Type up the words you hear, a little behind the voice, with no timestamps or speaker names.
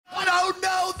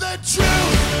truth.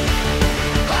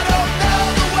 I don't know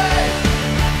the way.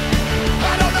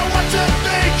 I don't know what to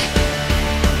think.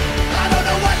 I don't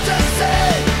know what to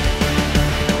say.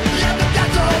 Yeah, but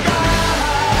that's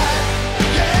alright.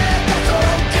 Yeah, that's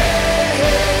okay.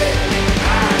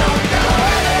 I don't know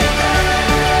anything.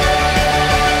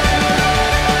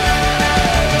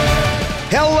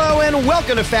 Hello and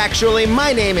welcome to Factually.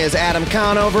 My name is Adam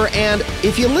Conover, and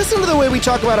if you listen to the way we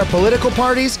talk about our political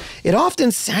parties, it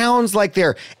often sounds like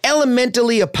they're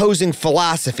elementally opposing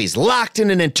philosophies locked in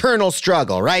an internal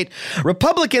struggle, right?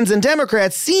 Republicans and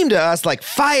Democrats seem to us like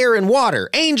fire and water,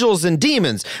 angels and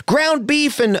demons, ground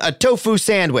beef and a tofu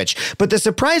sandwich. But the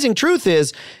surprising truth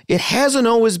is, it hasn't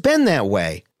always been that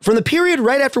way. From the period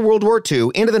right after World War II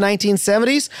into the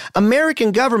 1970s,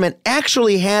 American government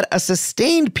actually had a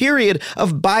sustained period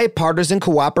of bipartisan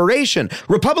cooperation.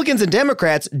 Republicans and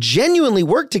Democrats genuinely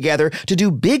worked together to do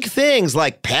big things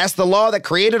like pass the law that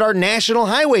created our national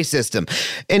highway system.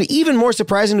 And even more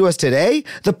surprising to us today,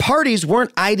 the parties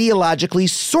weren't ideologically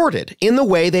sorted in the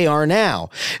way they are now.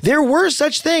 There were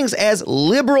such things as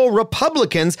liberal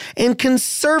Republicans and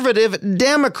conservative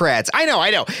Democrats. I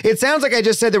know. It sounds like I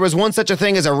just said there was one such a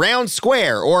thing as a round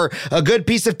square or a good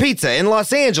piece of pizza in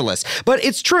Los Angeles. But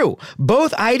it's true.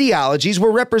 Both ideologies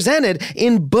were represented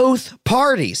in both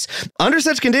parties. Under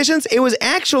such conditions, it was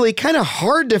actually kind of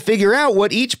hard to figure out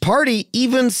what each party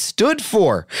even stood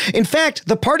for. In fact,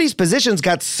 the parties' positions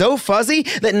got so fuzzy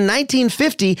that in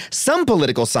 1950, some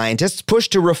political scientists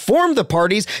pushed to reform the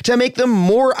parties to make them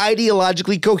more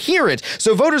ideologically coherent,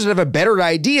 so voters would have a better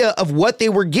idea of what they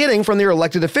were getting from their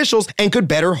elected officials and could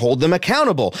better hold them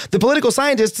accountable. The political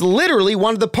scientists literally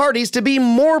wanted the parties to be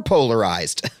more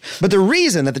polarized. But the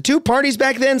reason that the two parties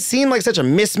back then seemed like such a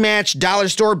mismatched dollar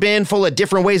store bin full of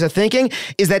different ways of thinking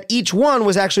is that each one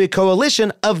was actually a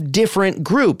coalition of different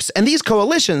groups. And these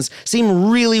coalitions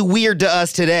seem really weird to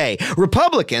us today.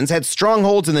 Republicans had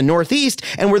strongholds in the Northeast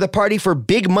and were the party for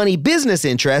big money business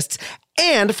interests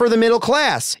and for the middle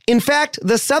class. In fact,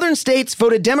 the southern states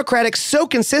voted Democratic so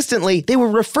consistently, they were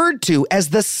referred to as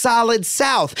the Solid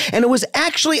South, and it was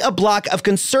actually a bloc of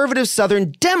conservative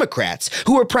Southern Democrats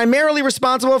who were primarily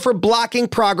responsible for blocking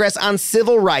progress on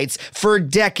civil rights for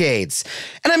decades.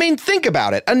 And I mean, think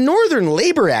about it. A Northern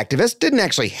labor activist didn't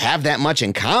actually have that much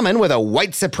in common with a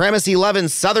white supremacy-loving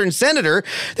Southern senator.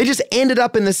 They just ended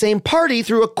up in the same party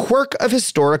through a quirk of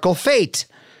historical fate.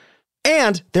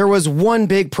 And there was one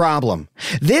big problem.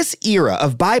 This era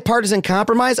of bipartisan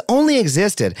compromise only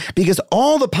existed because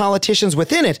all the politicians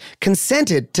within it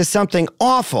consented to something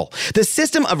awful: the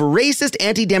system of racist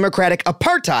anti-democratic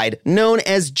apartheid known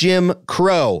as Jim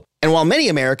Crow. And while many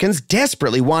Americans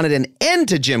desperately wanted an end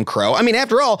to Jim Crow, I mean,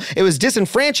 after all, it was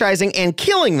disenfranchising and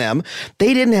killing them,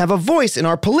 they didn't have a voice in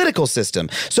our political system.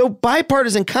 So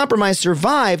bipartisan compromise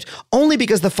survived only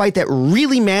because the fight that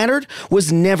really mattered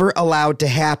was never allowed to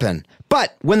happen.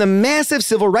 But when the massive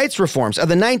civil rights reforms of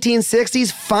the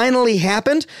 1960s finally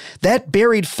happened, that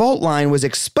buried fault line was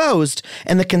exposed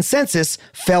and the consensus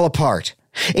fell apart.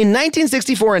 In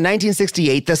 1964 and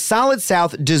 1968, the Solid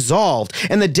South dissolved,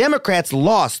 and the Democrats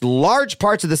lost large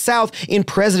parts of the South in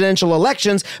presidential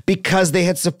elections because they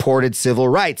had supported civil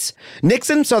rights.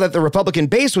 Nixon saw that the Republican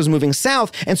base was moving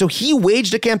south, and so he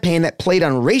waged a campaign that played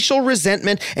on racial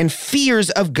resentment and fears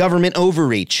of government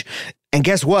overreach. And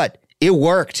guess what? It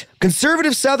worked.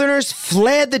 Conservative Southerners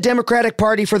fled the Democratic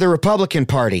Party for the Republican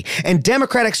Party, and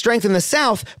Democratic strength in the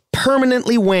South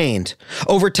permanently waned.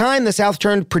 Over time, the South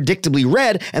turned predictably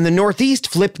red, and the Northeast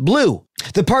flipped blue.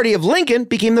 The party of Lincoln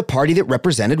became the party that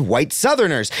represented white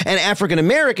Southerners, and African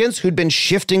Americans who'd been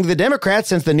shifting to the Democrats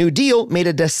since the New Deal made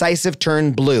a decisive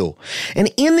turn blue.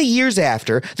 And in the years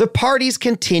after, the parties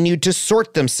continued to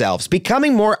sort themselves,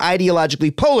 becoming more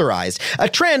ideologically polarized, a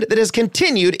trend that has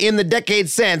continued in the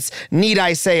decades since, need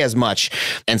I say as much.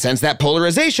 And since that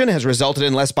polarization has resulted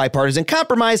in less bipartisan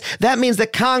compromise, that means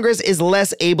that Congress is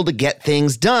less able to get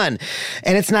things done.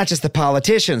 And it's not just the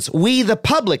politicians. We, the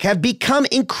public, have become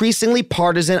increasingly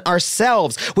partisan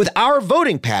ourselves, with our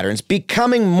voting patterns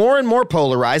becoming more and more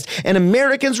polarized, and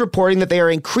Americans reporting that they are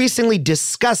increasingly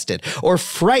disgusted or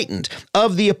frightened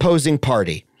of the opposing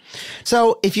party.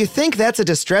 So if you think that's a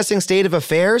distressing state of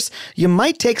affairs, you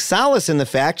might take solace in the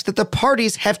fact that the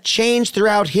parties have changed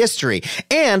throughout history,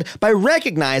 and by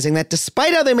recognizing that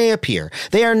despite how they may appear,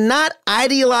 they are not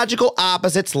ideological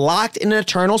opposites locked in an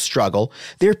eternal struggle.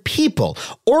 They're people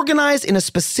organized in a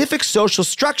specific social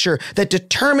structure that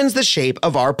determines the shape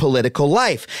of our political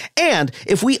life. And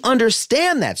if we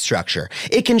understand that structure,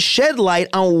 it can shed light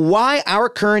on why our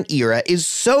current era is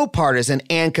so partisan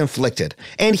and conflicted.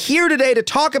 And here today to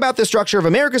talk about the structure of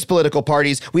America's political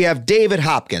parties, we have David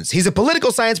Hopkins. He's a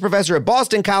political science professor at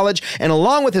Boston College, and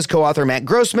along with his co-author Matt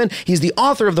Grossman, he's the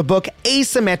author of the book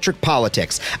Asymmetric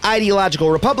Politics: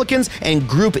 Ideological Republicans and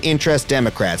Group Interest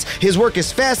Democrats. His work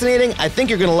is fascinating. I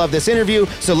think you're going to love this interview,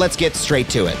 so let's get straight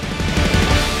to it.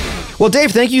 Well,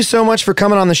 Dave, thank you so much for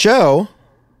coming on the show.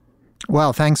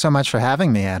 Well, thanks so much for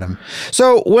having me, Adam.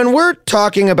 So when we're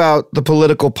talking about the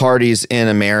political parties in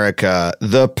America,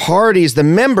 the parties, the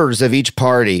members of each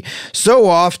party so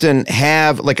often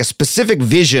have like a specific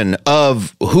vision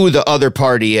of who the other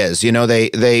party is. You know,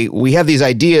 we have these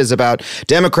ideas about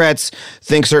Democrats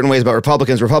think certain ways about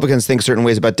Republicans, Republicans think certain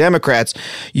ways about Democrats.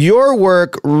 Your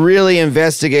work really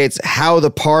investigates how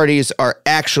the parties are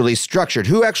actually structured,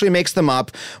 who actually makes them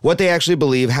up, what they actually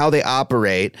believe, how they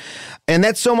operate. And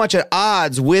that's so much at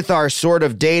odds with our sort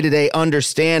of day-to-day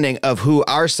understanding of who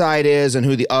our side is and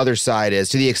who the other side is,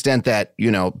 to the extent that,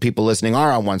 you know, people listening are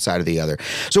on one side or the other.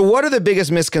 So what are the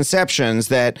biggest misconceptions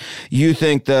that you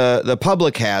think the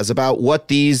public has about what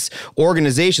these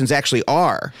organizations actually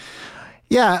are?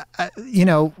 Yeah,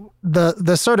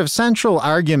 the sort of central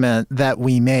argument that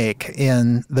we make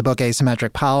in the book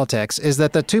Asymmetric Politics is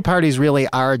that the two parties really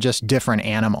are just different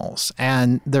animals.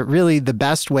 And the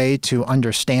best way to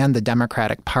understand the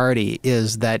Democratic Party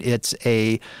is that it's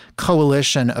a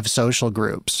coalition of social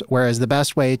groups, whereas the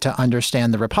best way to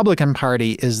understand the Republican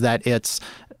Party is that it's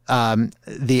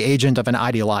the agent of an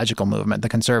ideological movement, the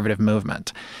conservative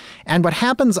movement. And what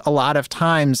happens a lot of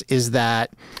times is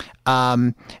that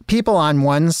people on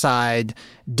one side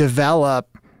develop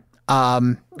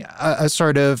a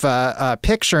sort of a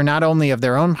picture not only of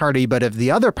their own party, but of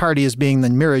the other party as being the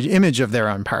mirror image of their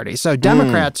own party. So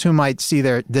Democrats who might see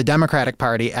the Democratic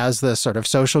Party as the sort of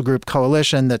social group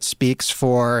coalition that speaks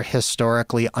for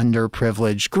historically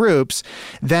underprivileged groups,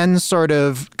 then sort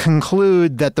of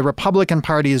conclude that the Republican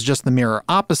Party is just the mirror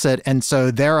opposite, and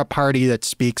so they're a party that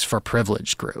speaks for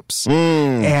privileged groups.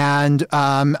 And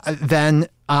then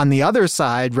on the other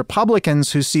side,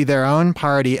 Republicans who see their own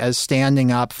party as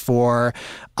standing up for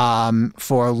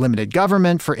limited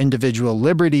government, for individual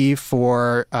liberty,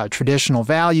 for traditional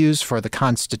values, for the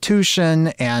Constitution,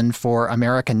 and for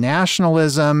American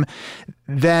nationalism,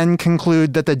 then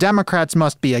conclude that the Democrats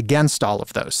must be against all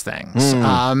of those things.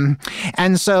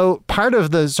 And so part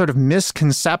of the sort of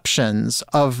misconceptions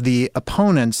of the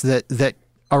opponents that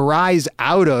arise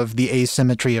out of the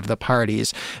asymmetry of the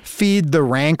parties feed the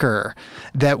rancor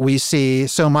that we see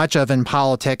so much of in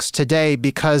politics today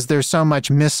because there's so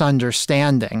much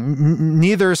misunderstanding.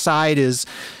 Neither side is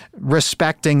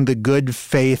respecting the good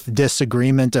faith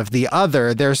disagreement of the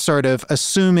other. They're sort of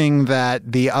assuming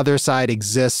that the other side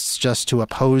exists just to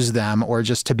oppose them or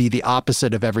just to be the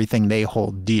opposite of everything they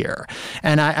hold dear.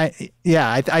 And I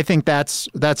think that's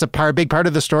a big part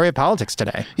of the story of politics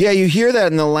today. Yeah, you hear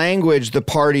that in the language the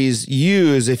parties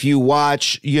use. If you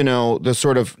watch, you know, the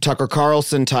sort of Tucker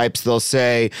Carlson types, they'll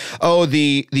say, oh,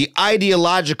 the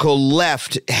ideological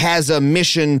left has a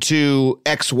mission to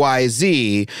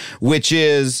XYZ, which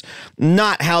is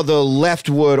not how the left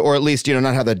would, or at least, you know,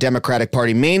 not how the Democratic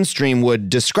Party mainstream would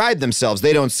describe themselves.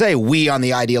 They don't say we on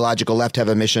the ideological left have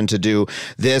a mission to do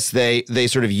this. They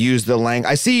sort of use the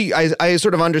language. I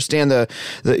sort of understand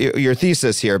your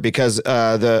thesis here because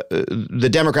the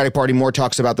Democratic Party more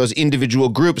talks about those individual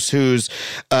groups whose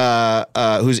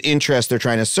interests they're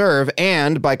trying to serve,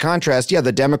 and by contrast,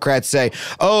 the Democrats say,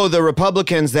 oh, the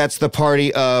Republicans, that's the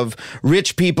party of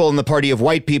rich people and the party of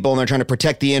white people, and they're trying to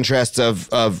protect the interests of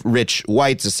rich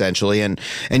whites, essentially. And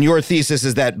your thesis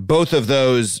is that both of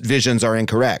those visions are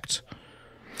incorrect.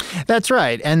 That's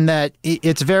right. And that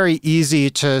it's very easy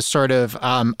to sort of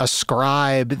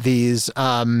ascribe these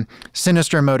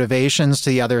sinister motivations to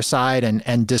the other side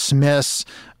and dismiss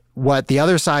what the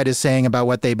other side is saying about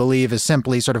what they believe is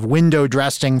simply sort of window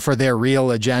dressing for their real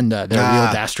agenda, their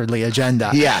real dastardly agenda.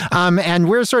 Yeah. And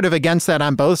we're sort of against that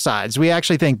on both sides. We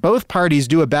actually think both parties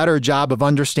do a better job of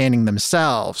understanding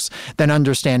themselves than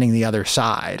understanding the other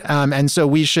side. And so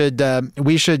we should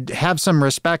have some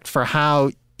respect for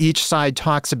how each side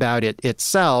talks about it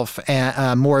itself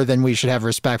more than we should have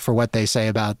respect for what they say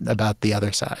about the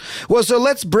other side. Well, so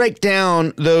let's break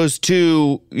down those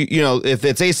two, you know, if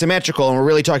it's asymmetrical and we're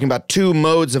really talking about two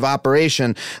modes of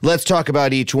operation, let's talk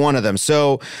about each one of them.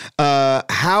 So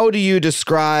how do you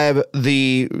describe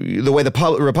the way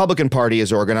the Republican Party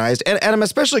is organized? And I'm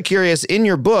especially curious, in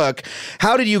your book,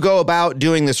 how did you go about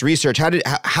doing this research?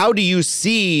 How do you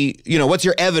see, you know, what's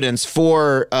your evidence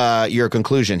for your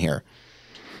conclusion here?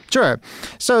 Sure.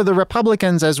 So the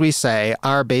Republicans, as we say,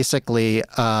 are basically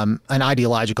an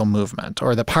ideological movement,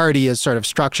 or the party is sort of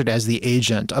structured as the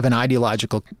agent of an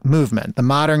ideological movement, the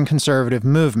modern conservative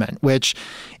movement, which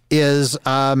is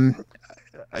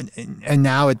and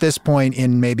now at this point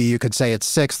in maybe you could say its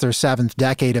sixth or seventh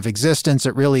decade of existence,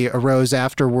 it really arose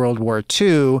after World War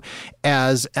II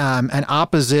as an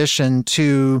opposition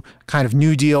to kind of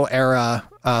New Deal era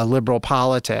liberal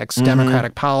politics,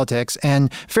 democratic politics,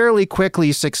 and fairly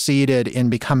quickly succeeded in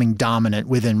becoming dominant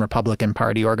within Republican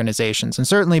Party organizations. And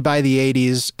certainly by the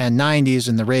 80s and 90s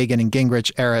in the Reagan and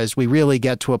Gingrich eras, we really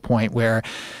get to a point where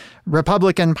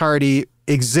Republican Party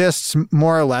exists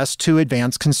more or less to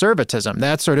advance conservatism.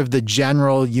 That's sort of the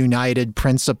general united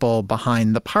principle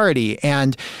behind the party.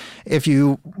 And if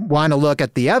you want to look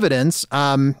at the evidence,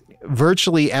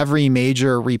 virtually every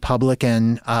major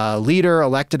Republican leader,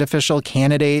 elected official,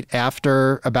 candidate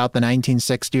after about the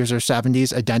 1960s or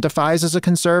 70s identifies as a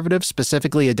conservative,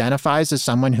 specifically identifies as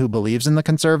someone who believes in the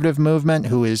conservative movement,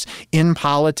 who is in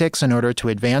politics in order to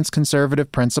advance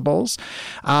conservative principles.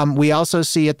 We also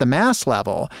see at the mass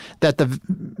level that the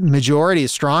majority,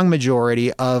 strong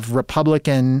majority of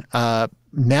Republican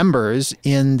members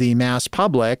in the mass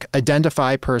public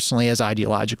identify personally as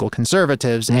ideological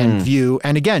conservatives and view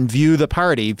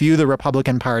the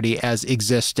Republican Party as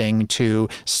existing to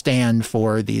stand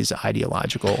for these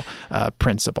ideological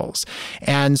principles.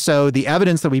 And so the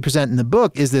evidence that we present in the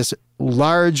book is this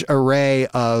large array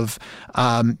of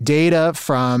data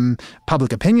from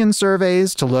public opinion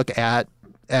surveys to look at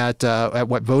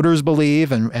what voters believe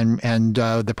and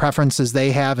the preferences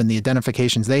they have and the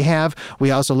identifications they have.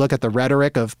 We also look at the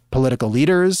rhetoric of political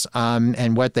leaders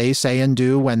and what they say and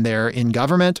do when they're in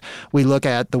government. We look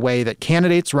at the way that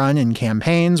candidates run in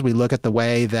campaigns. We look at the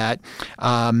way that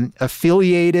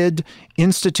affiliated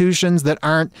institutions that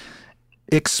aren't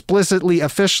explicitly,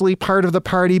 officially part of the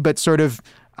party, but sort of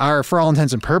are, for all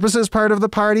intents and purposes, part of the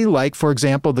party, like, for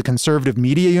example, the conservative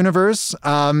media universe.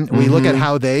 We look at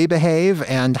how they behave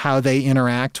and how they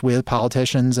interact with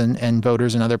politicians and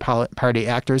voters and other party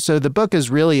actors. So the book is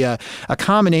really a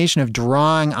combination of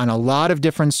drawing on a lot of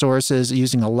different sources,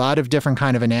 using a lot of different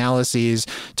kind of analyses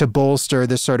to bolster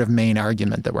this sort of main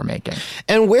argument that we're making.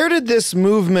 And where did this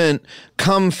movement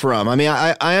come from? I mean,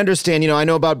 I understand, I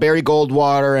know about Barry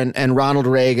Goldwater and Ronald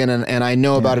Reagan, and I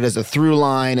know about it as a through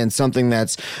line and something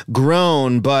that's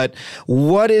grown, but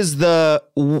is there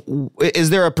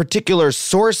a particular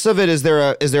source of it? Is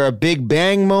there a Big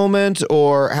Bang moment,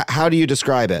 or how do you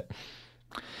describe it?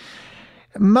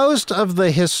 Most of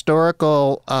the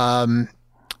historical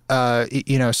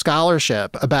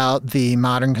scholarship about the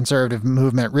modern conservative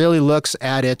movement really looks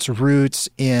at its roots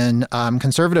in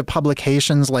conservative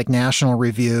publications like National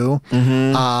Review,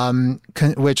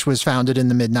 which was founded in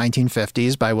the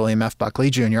mid-1950s by William F. Buckley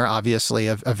Jr., obviously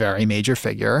a very major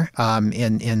figure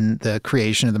in the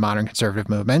creation of the modern conservative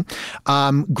movement.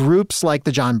 Groups like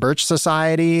the John Birch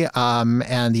Society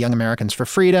and the Young Americans for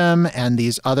Freedom and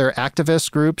these other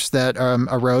activist groups that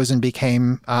arose and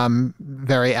became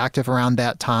very active around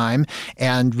that time.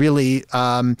 And really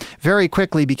very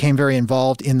quickly became very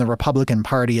involved in the Republican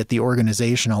Party at the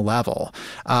organizational level.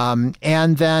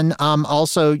 And then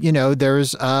also,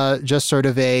 there's just sort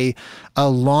of a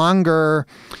longer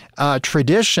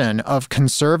tradition of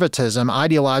conservatism,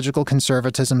 ideological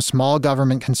conservatism, small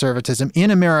government conservatism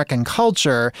in American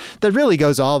culture that really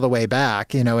goes all the way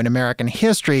back, in American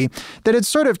history, that had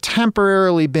sort of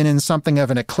temporarily been in something of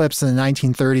an eclipse in the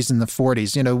 1930s and the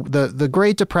 40s. The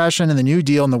Great Depression and the New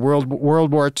Deal and the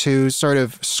World War II sort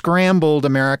of scrambled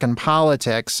American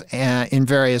politics in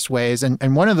various ways.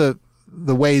 And one of the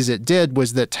ways it did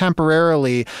was that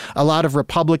temporarily a lot of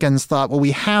Republicans thought, well,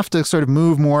 we have to sort of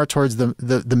move more towards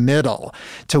the middle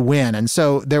to win. And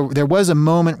so there was a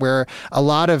moment where a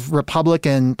lot of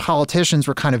Republican politicians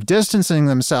were kind of distancing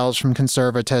themselves from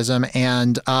conservatism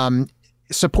and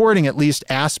supporting at least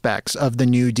aspects of the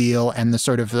New Deal and the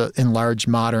sort of enlarged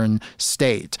modern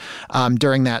state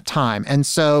during that time. And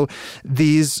so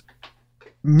these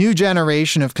new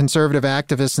generation of conservative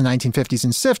activists in the 1950s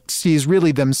and 60s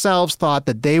really themselves thought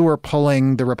that they were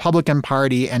pulling the Republican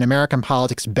Party and American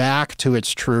politics back to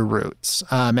its true roots.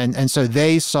 And so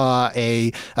they saw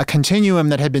a continuum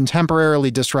that had been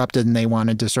temporarily disrupted, and they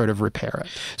wanted to sort of repair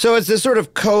it. So it's this sort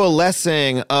of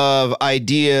coalescing of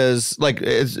ideas, like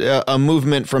it's a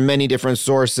movement from many different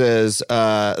sources,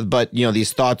 but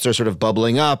these thoughts are sort of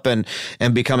bubbling up and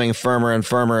becoming firmer and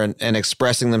firmer and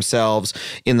expressing themselves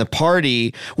in the party.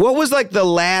 party. What was like the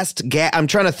last I'm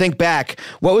trying to think back.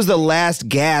 What was the last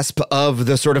gasp of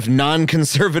the sort of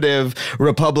non-conservative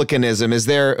republicanism? Is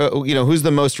there, who's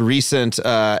the most recent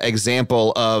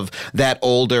example of that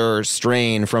older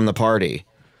strain from the party?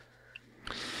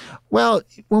 Well,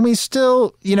 when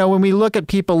we look at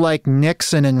people like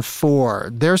Nixon and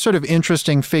Ford, they're sort of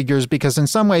interesting figures because in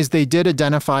some ways they did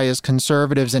identify as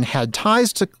conservatives and had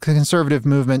ties to the conservative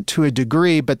movement to a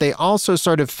degree, but they also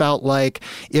sort of felt like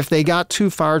if they got too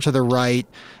far to the right,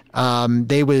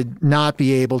 they would not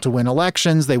be able to win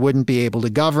elections. They wouldn't be able to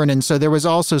govern. And so there was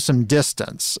also some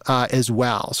distance as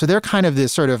well. So they're kind of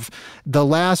this sort of the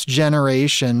last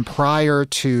generation prior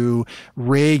to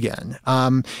Reagan.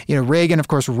 Reagan, of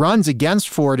course, runs against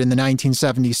Ford in the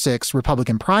 1976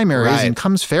 Republican primaries and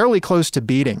comes fairly close to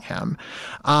beating him.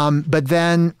 But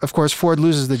then, of course, Ford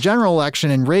loses the general election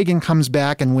and Reagan comes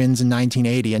back and wins in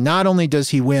 1980. And not only does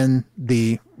he win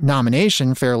the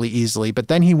nomination fairly easily, but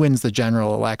then he wins the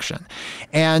general election.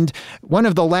 And one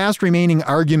of the last remaining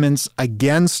arguments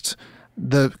against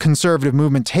the conservative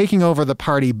movement taking over the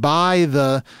party by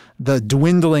the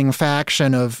dwindling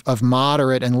faction of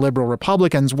moderate and liberal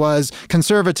Republicans was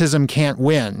conservatism can't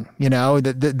win.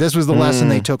 This was the lesson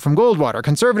they took from Goldwater.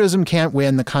 Conservatism can't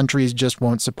win. The country just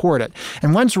won't support it.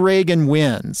 And once Reagan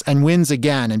wins and wins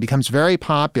again and becomes very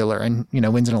popular and,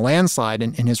 wins in a landslide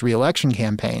in his reelection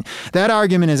campaign, that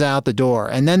argument is out the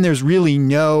door. And then there's really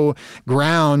no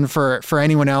ground for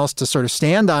anyone else to sort of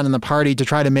stand on in the party to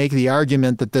try to make the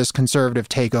argument that this conservative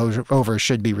takeover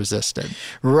should be resisted.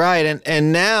 Right.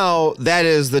 And now that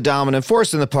is the dominant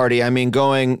force in the party. I mean,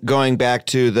 going back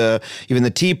to even the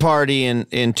Tea Party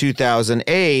in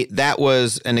 2008, that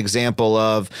was an example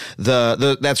of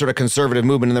that sort of conservative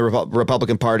movement in the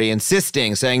Republican Party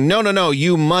saying, no,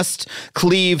 you must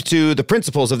cleave to the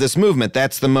principles of this movement.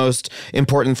 That's the most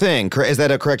important thing. Is that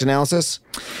a correct analysis?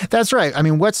 That's right. I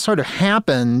mean, what's sort of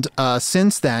happened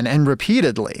since then and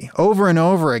repeatedly over and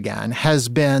over again has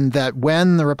been that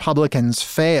when the Republicans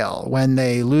fail, when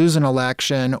they lose an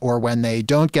election or when they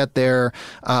don't get their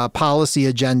policy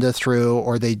agenda through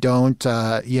or they don't,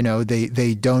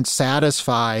 they don't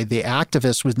satisfy the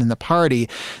activists within the party,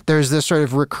 there's this sort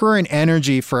of recurrent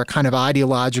energy for a kind of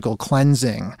ideological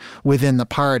cleansing within the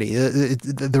party.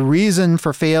 The reason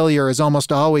for failure is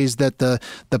almost always that the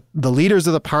leaders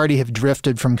of the party have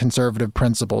drifted from conservative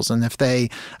principles. And if they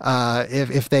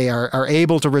are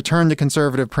able to return to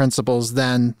conservative principles,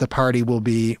 then the party will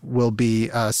be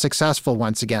successful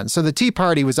once again. So the Tea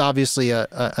Party was obviously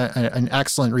an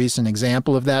excellent recent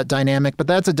example of that dynamic, but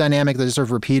that's a dynamic that has sort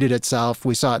of repeated itself.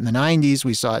 We saw it in the 90s,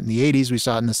 we saw it in the 80s, we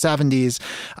saw it in the 70s.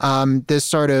 This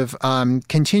sort of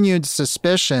continued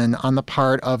suspicion on the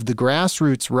part of the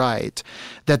grassroots right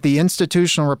that the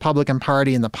institutional Republican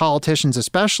Party and the politicians,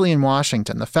 especially in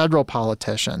Washington, the federal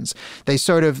politicians, they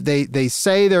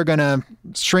say they're going to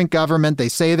shrink government, they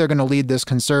say they're going to lead this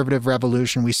conservative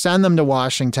revolution. We send them to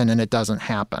Washington and it doesn't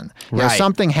happen. Right.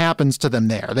 Something happens to them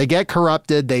there. They get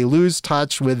corrupted, they lose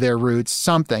touch with their roots,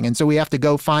 something. And so we have to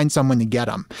go find someone to get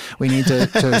them. We need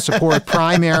to support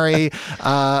primary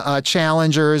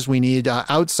challengers. We need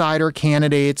outsider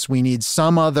candidates. We need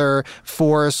some other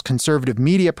force, conservative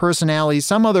media personalities,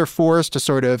 some other force to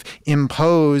sort of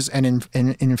impose and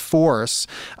enforce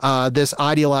this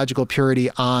ideological purity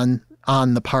on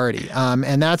the party.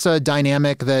 And that's a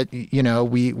dynamic that,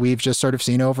 we've just sort of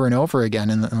seen over and over again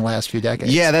in the last few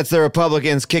decades. Yeah, that's the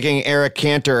Republicans kicking Eric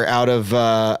Cantor out of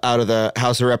the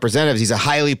House of Representatives. He's a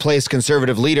highly placed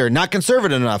conservative leader, not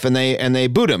conservative enough, and they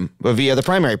boot him via the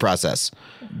primary process.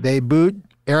 They boot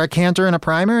Eric Cantor in a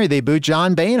primary. They boot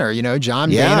John Boehner. John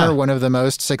Boehner, one of the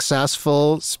most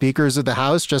successful speakers of the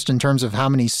House, just in terms of how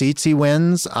many seats he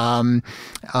wins. In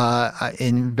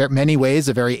many ways,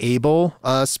 a very able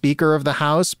speaker of the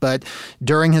House, but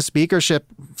during his speakership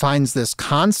finds this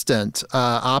constant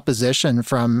opposition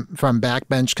from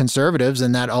backbench conservatives,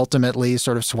 and that ultimately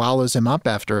sort of swallows him up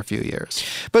after a few years.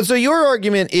 But so your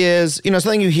argument is,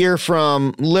 something you hear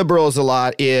from liberals a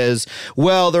lot is,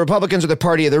 well, the Republicans are the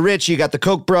party of the rich. You got the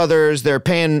Koch brothers. They're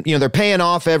paying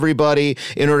off everybody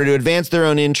in order to advance their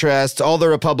own interests. All the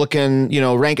Republican,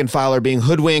 rank and file are being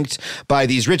hoodwinked by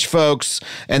these rich folks,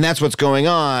 and that's what's going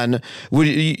on.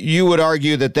 You would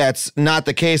argue that that's not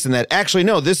the case, and that actually,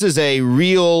 no, this is a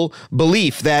real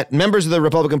belief that members of the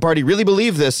Republican Party really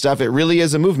believe this stuff. It really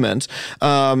is a movement,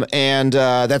 and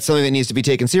that's something that needs to be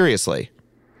taken seriously.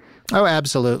 Oh,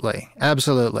 absolutely.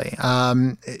 Absolutely.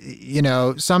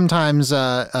 Sometimes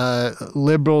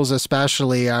liberals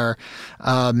especially are,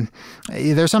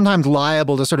 they're sometimes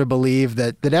liable to sort of believe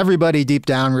that everybody deep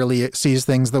down really sees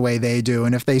things the way they do.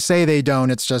 And if they say they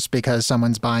don't, it's just because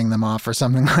someone's buying them off or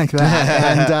something like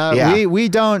that. And we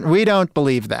don't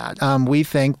believe that. We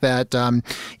think that,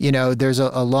 there's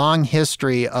a long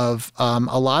history of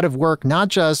a lot of work, not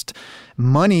just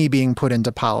money being put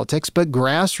into politics, but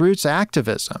grassroots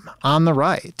activism on the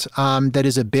right that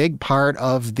is a big part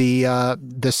of the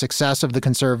success of the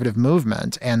conservative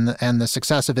movement and the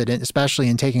success of it, especially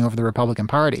in taking over the Republican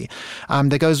Party,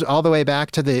 that goes all the way back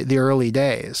to the early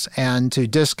days. And to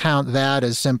discount that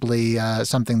as simply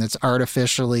something that's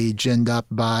artificially ginned up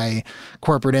by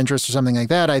corporate interests or something like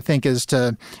that, I think is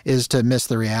to miss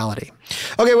the reality.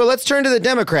 Okay, well, let's turn to the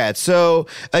Democrats. So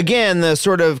again, the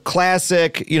sort of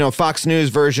classic, Fox News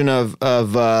version of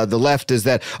the left is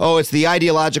that, it's the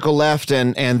ideological left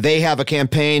and they have a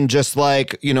campaign just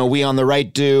like, we on the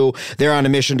right do. They're on a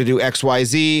mission to do X, Y,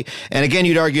 Z. And again,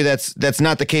 you'd argue that's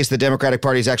not the case. The Democratic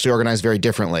Party is actually organized very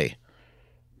differently.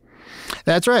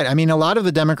 That's right. I mean, a lot of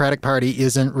the Democratic Party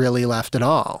isn't really left at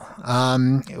all.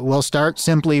 We'll start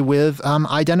simply with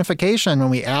identification. When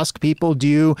we ask people, do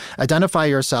you identify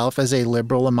yourself as a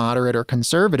liberal, a moderate, or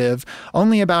conservative?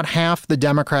 Only about half the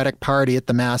Democratic Party at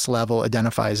the mass level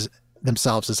identifies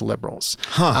themselves as liberals.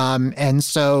 And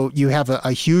so you have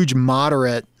a huge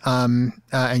moderate, and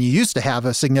you used to have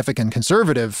a significant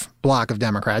conservative block of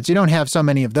Democrats. You don't have so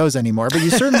many of those anymore, but you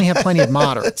certainly have plenty of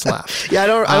moderates left. Yeah, I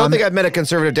don't think I've met a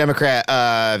conservative Democrat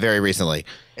very recently.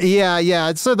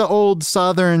 Yeah. So the old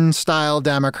Southern style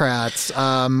Democrats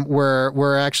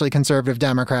were actually conservative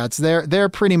Democrats. They're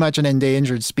pretty much an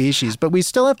endangered species, but we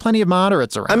still have plenty of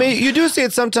moderates around. I mean, you do see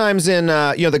it sometimes in,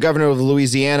 the governor of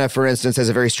Louisiana, for instance, has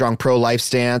a very strong pro-life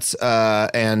stance.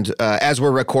 And as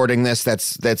we're recording this,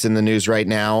 that's in the news right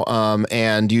now.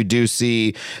 And you do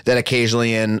see that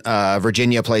occasionally in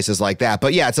Virginia, places like that.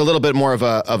 But yeah, it's a little bit more of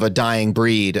a dying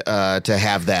breed to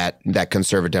have that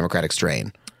conservative Democratic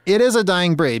strain. It is a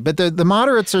dying breed, but the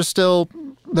moderates there's still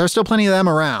plenty of them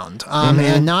around,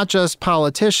 and not just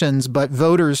politicians, but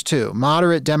voters too,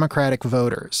 moderate Democratic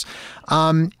voters.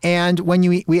 And when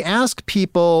we ask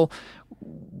people,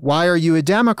 why are you a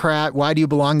Democrat? Why do you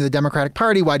belong to the Democratic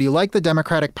Party? Why do you like the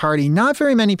Democratic Party? Not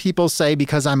very many people say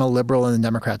because I'm a liberal and the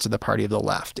Democrats are the party of the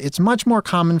left. It's much more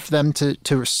common for them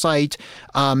to cite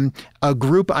a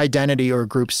group identity or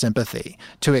group sympathy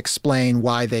to explain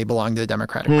why they belong to the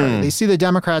Democratic Party. They see the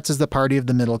Democrats as the party of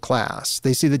the middle class.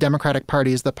 They see the Democratic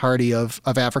Party as the party of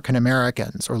African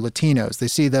Americans or Latinos. They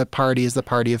see the party as the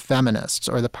party of feminists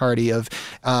or the party of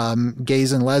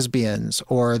gays and lesbians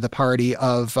or the party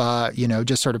of,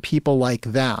 just sort of people like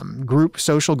them,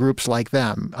 social groups like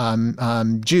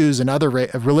them, Jews and other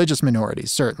religious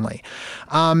minorities, certainly.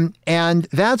 And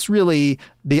that's really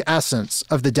the essence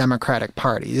of the Democratic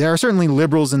Party. There are certainly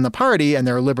liberals in the party and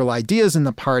there are liberal ideas in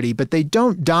the party, but they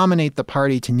don't dominate the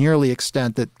party to nearly the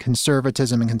extent that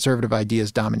conservatism and conservative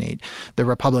ideas dominate the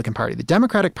Republican Party. The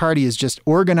Democratic Party is just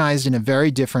organized in a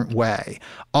very different way,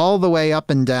 all the way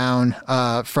up and down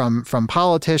from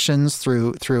politicians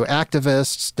through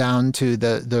activists down to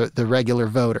the regular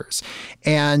voters.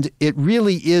 And it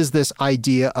really is this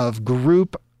idea of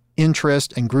group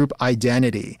interest and group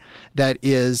identity that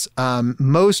is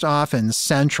most often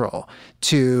central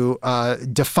to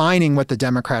defining what the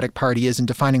Democratic Party is and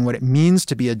defining what it means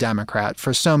to be a Democrat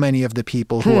for so many of the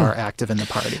people who are active in the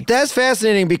party. That's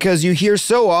fascinating because you hear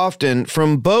so often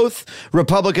from both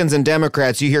Republicans and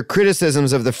Democrats, you hear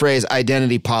criticisms of the phrase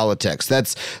identity politics.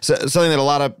 That's something that a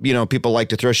lot of people like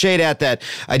to throw shade at, that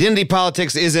identity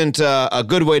politics isn't a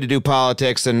good way to do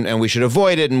politics and we should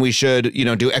avoid it and we should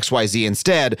do X, Y, Z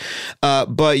instead.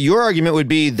 But your argument would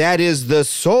be that is the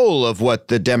soul of what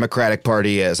the Democratic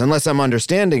Party is, unless I'm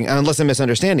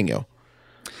misunderstanding you.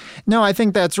 No, I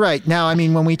think that's right. Now, I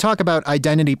mean, when we talk about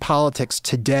identity politics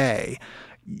today,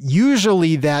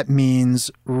 usually that means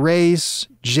race,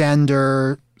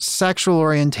 gender, sexual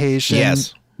orientation,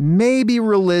 yes, maybe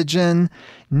religion,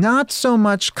 not so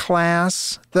much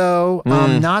class, though,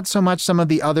 not so much some of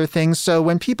the other things. So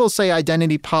when people say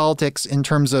identity politics in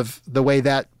terms of the way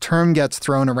that term gets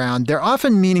thrown around, they're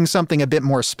often meaning something a bit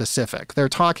more specific. They're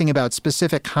talking about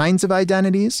specific kinds of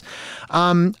identities.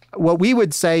 What we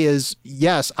would say is,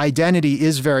 yes, identity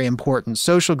is very important.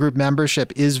 Social group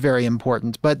membership is very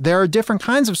important, but there are different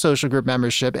kinds of social group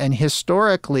membership. And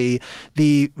historically,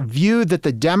 the view that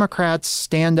the Democrats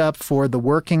stand up for the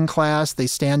working class, they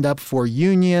stand up for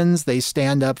unions, they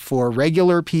stand up for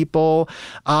regular people,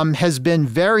 has been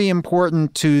very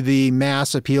important to the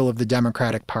mass appeal of the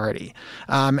Democratic Party.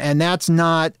 And that's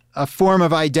not a form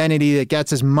of identity that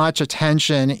gets as much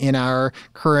attention in our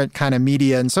current kind of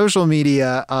media and social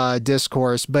media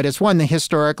discourse, but it's one that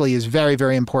historically is very,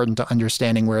 very important to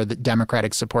understanding where the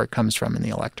Democratic support comes from in the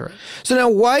electorate. So now,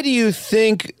 why do you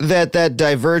think that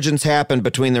divergence happened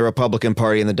between the Republican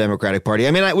Party and the Democratic Party?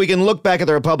 I mean, we can look back at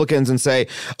the Republicans and say,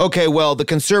 okay, well, the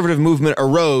conservative movement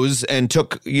arose and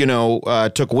took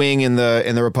wing in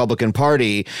the Republican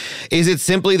Party. Is it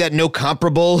simply that no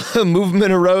comparable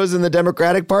movement arose in the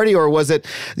Democratic Party? Or was it,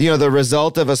 the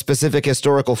result of a specific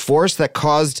historical force that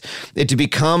caused it to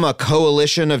become a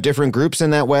coalition of different groups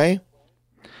in that way?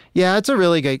 Yeah, it's a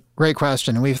really great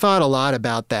question. And we've thought a lot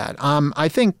about that. I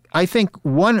think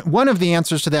one of the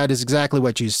answers to that is exactly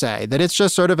what you say, that it's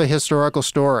just sort of a historical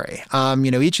story.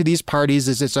 Each of these parties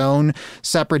is its own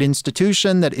separate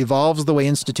institution that evolves the way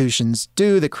institutions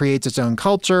do, that creates its own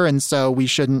culture. And so we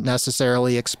shouldn't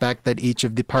necessarily expect that each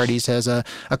of the parties has a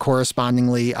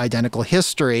correspondingly identical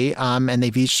history, and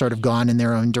they've each sort of gone in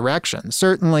their own direction.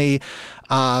 Certainly,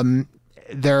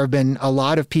 there have been a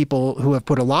lot of people who have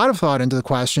put a lot of thought into the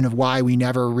question of why we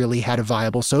never really had a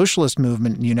viable socialist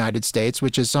movement in the United States,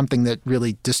 which is something that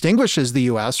really distinguishes the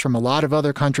U.S. from a lot of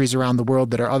other countries around the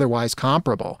world that are otherwise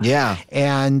comparable. Yeah.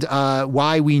 And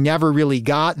why we never really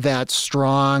got that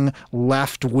strong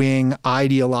left-wing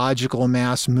ideological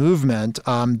mass movement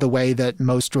the way that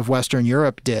most of Western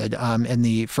Europe did in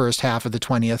the first half of the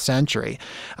 20th century.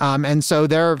 And so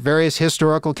there are various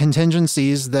historical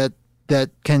contingencies that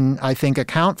can, I think,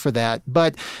 account for that.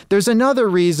 But there's another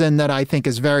reason that I think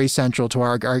is very central to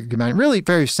our argument, really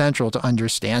very central to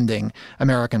understanding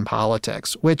American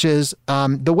politics, which is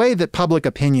the way that public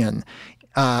opinion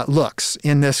looks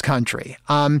in this country.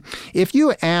 If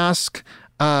you ask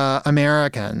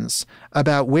Americans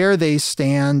about where they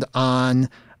stand on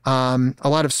a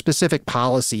lot of specific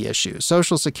policy issues,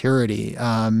 Social Security,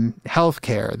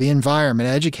 healthcare, the environment,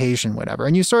 education, whatever,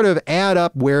 and you sort of add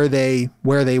up where they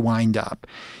wind up,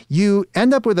 you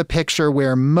end up with a picture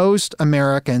where most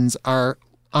Americans are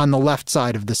on the left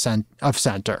side of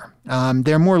center.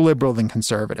 They're more liberal than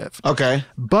conservative. Okay,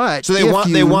 but so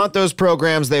they want those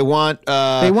programs. They want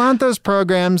those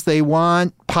programs. They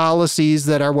want policies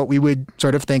that are what we would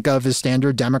sort of think of as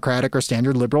standard Democratic or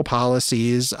standard liberal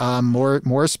policies.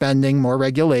 More spending, more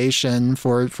regulation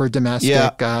for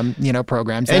domestic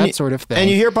programs, that sort of thing. And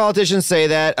you hear politicians say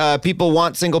that people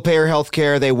want single payer health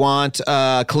care. They want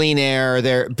clean air.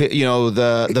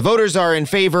 The voters are in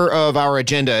favor of our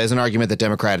agenda is an argument that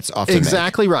Democrats often make.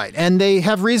 Exactly right. And they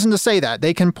have reason to say that.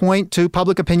 They can point to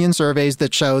public opinion surveys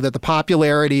that show that the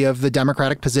popularity of the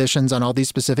Democratic positions on all these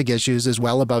specific issues is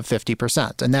well above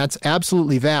 50%. And that's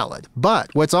absolutely valid.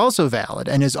 But what's also valid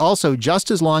and is also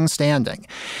just as long-standing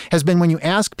has been when you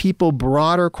ask people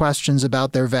broader questions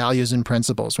about their values and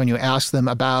principles, when you ask them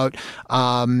about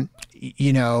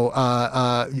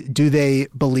do they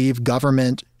believe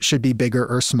government should be bigger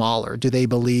or smaller? Do they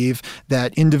believe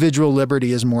that individual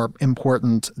liberty is more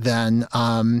important than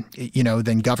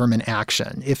government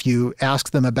action? If you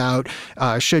ask them about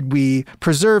should we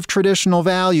preserve traditional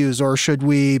values or should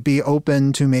we be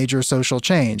open to major social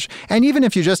change? And even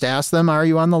if you just ask them, are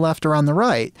you on the left or on the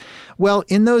right? Well,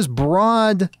 in those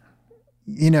broad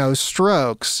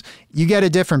strokes, you get a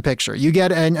different picture. You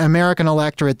get an American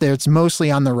electorate that's mostly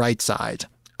on the right side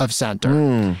of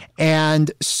center.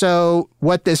 And so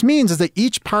what this means is that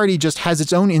each party just has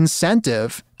its own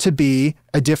incentive to be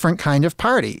a different kind of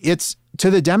party. It's to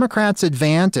the Democrats'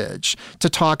 advantage to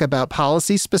talk about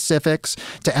policy specifics,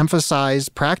 to emphasize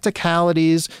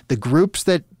practicalities, the groups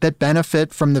that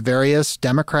benefit from the various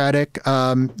Democratic,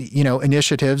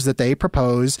 initiatives that they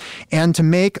propose, and to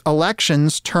make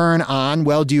elections turn on,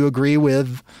 well, do you agree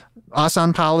with us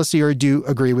on policy or do you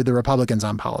agree with the Republicans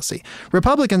on policy?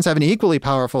 Republicans have an equally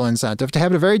powerful incentive to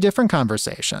have a very different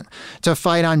conversation, to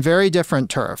fight on very different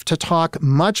turf, to talk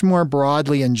much more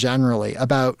broadly and generally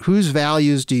about whose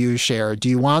values do you share? Do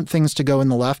you want things to go in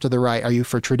the left or the right? Are you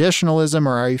for traditionalism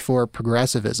or are you for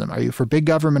progressivism? Are you for big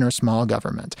government or small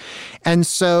government? And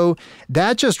so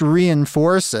that just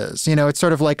reinforces, it's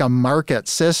sort of like a market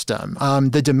system.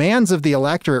 The demands of the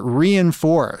electorate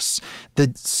reinforce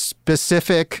the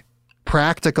specific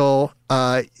practical,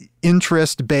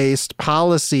 interest-based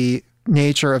policy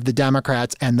nature of the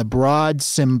Democrats and the broad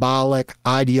symbolic,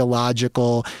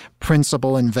 ideological,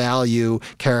 principle and value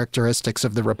characteristics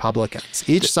of the Republicans.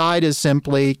 Each side is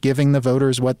simply giving the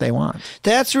voters what they want.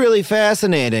 That's really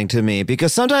fascinating to me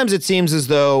because sometimes it seems as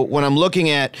though when I'm looking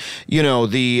at,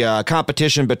 the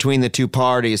competition between the two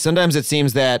parties, sometimes it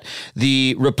seems that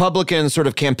the Republicans sort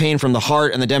of campaign from the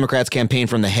heart and the Democrats campaign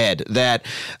from the head. That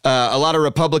a lot of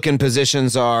Republican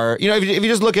positions are, if you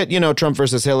just look at, Trump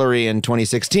versus Hillary in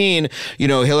 2016,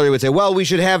 Hillary would say, well, we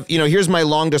should have, here's my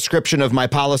long description of my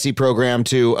policy program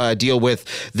to deal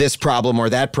with this problem or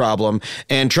that problem.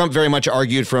 And Trump very much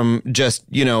argued from just,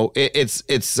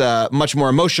 it's much more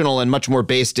emotional and much more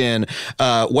based in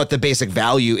what the basic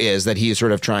value is that he's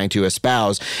sort of trying to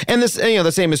espouse. And this,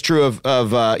 the same is true of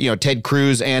Ted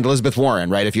Cruz and Elizabeth Warren,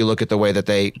 right? If you look at the way that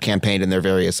they campaigned in their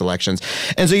various elections.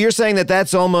 And so you're saying that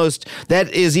that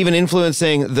is even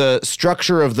influencing the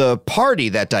structure of the party,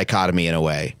 that dichotomy in a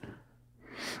way.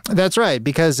 That's right,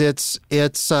 because it's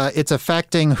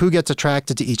affecting who gets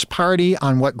attracted to each party,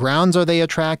 on what grounds are they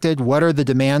attracted, what are the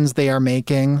demands they are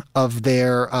making of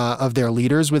their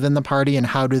leaders within the party, and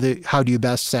how do you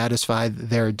best satisfy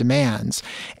their demands.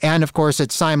 And of course,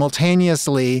 it's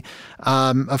simultaneously,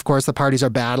 the parties are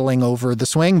battling over the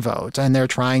swing vote, and they're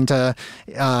trying to,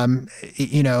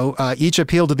 each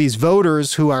appeal to these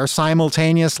voters who are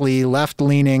simultaneously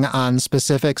left-leaning on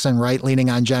specifics and right-leaning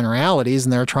on generalities,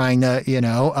 and they're trying to,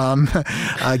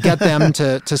 get them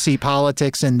to see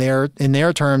politics in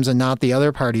their terms and not the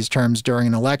other party's terms during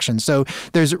an election. So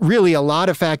there's really a lot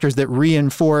of factors that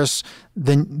reinforce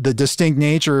the distinct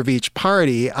nature of each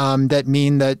party that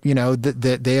mean that,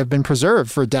 that they have been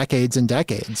preserved for decades and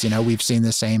decades. We've seen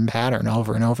the same pattern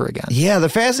over and over again. Yeah, the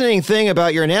fascinating thing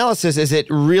about your analysis is it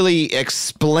really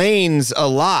explains a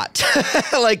lot.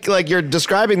 like you're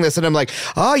describing this and I'm like,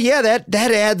 oh yeah,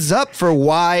 that adds up for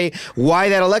why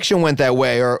that election went that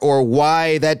way, or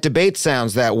why that debate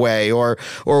sounds that way, or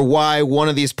why one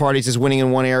of these parties is winning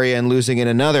in one area and losing in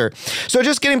another. So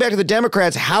just getting back to the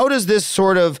Democrats, how does this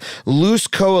sort of loose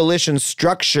coalition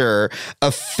structure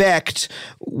affect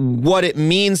what it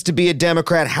means to be a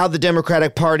Democrat, how the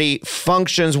Democratic Party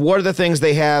functions? What are the things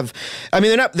they have? I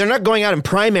mean, they're not going out and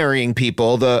primarying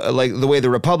people the way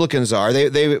the Republicans are.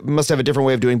 They must have a different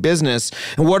way of doing business.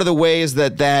 And what are the ways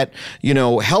that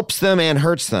helps them and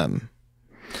hurts them?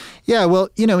 Yeah, well,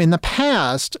 in the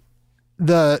past,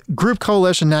 the group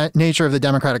coalition nature of the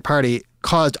Democratic Party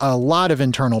caused a lot of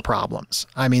internal problems.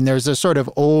 I mean, there's a sort of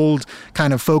old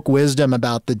kind of folk wisdom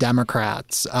about the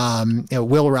Democrats.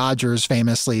 Will Rogers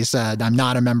famously said, "I'm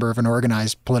not a member of an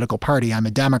organized political party. I'm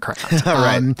a Democrat."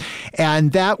 Right.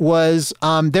 And that was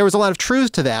there was a lot of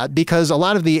truth to that, because a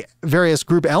lot of the various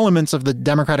group elements of the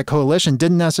Democratic coalition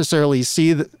didn't necessarily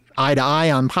see eye to eye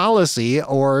on policy,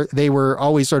 or they were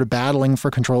always sort of battling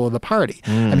for control of the party.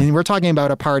 I mean, we're talking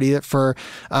about a party that for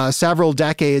several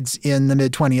decades in the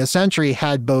mid-20th century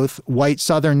had both white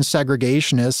Southern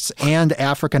segregationists and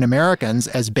African Americans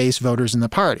as base voters in the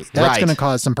party. That's going to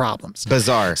cause some problems.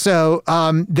 Bizarre. So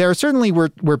there certainly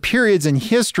were periods in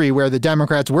history where the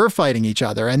Democrats were fighting each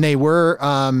other, and they were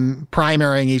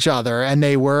primarying each other, and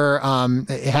they were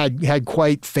had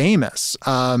quite famous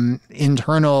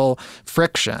internal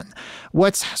friction.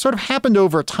 What's sort of happened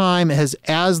over time is,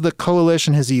 as the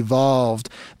coalition has evolved,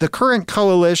 the current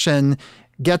coalition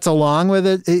gets along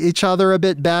with each other a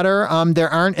bit better. There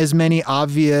aren't as many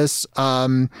obvious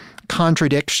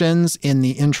contradictions in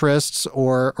the interests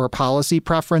or policy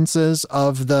preferences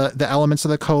of the elements of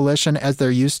the coalition as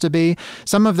there used to be.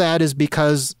 Some of that is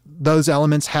because those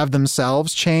elements have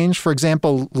themselves changed. For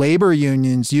example, labor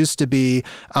unions used to be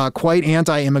quite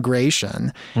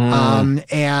anti-immigration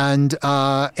and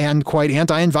quite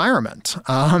anti-environment.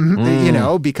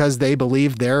 Because they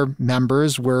believed their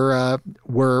members were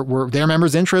their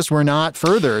members' interests were not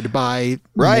furthered by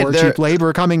more cheap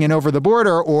labor coming in over the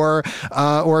border or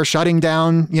shutting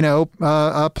down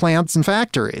plants and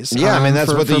factories. Yeah, I mean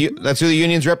that's who the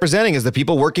union's representing, is the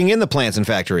people working in the plants and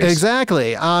factories.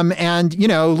 Exactly,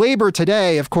 labor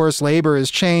today, of course, labor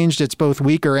has changed. It's both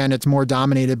weaker and it's more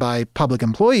dominated by public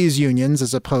employees unions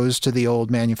as opposed to the old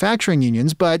manufacturing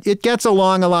unions. But it gets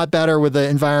along a lot better with the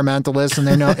environmentalists,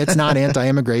 and it's not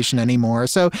anti-immigration anymore.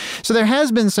 So there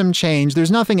has been some change. There's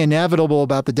nothing inevitable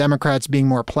about the Democrats being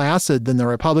more placid than the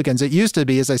Republicans. It used to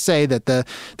be, as I say, that the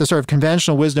sort of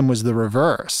conventional wisdom was the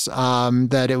reverse,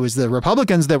 that it was the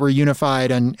Republicans that were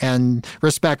unified and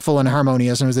respectful and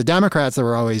harmonious, and it was the Democrats that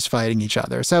were always fighting each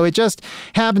other. So it just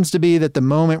happens to be that the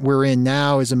moment we're in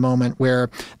now is a moment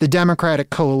where the Democratic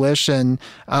coalition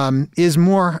is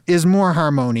more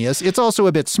harmonious. It's also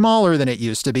a bit smaller than it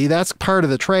used to be. That's part of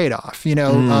the trade-off.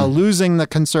 Losing the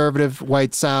conservative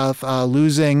white South,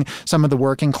 losing some of the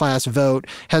working class vote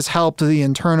has helped the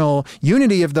internal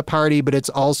unity of the party, but it's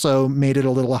also made it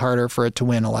a little harder for it to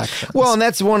win elections. Well, and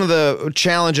that's one of the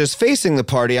challenges facing the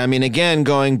party. I mean, again,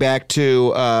 going back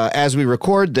to as we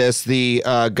record this, the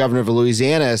governor of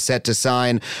Louisiana is set to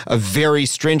sign a very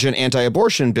stringent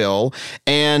anti-abortion bill.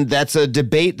 And that's a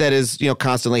debate that is,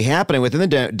 constantly happening within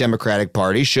the Democratic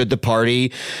Party. Should the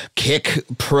party kick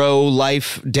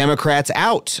pro-life Democrats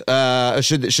out?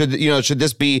 Should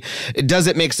this be, does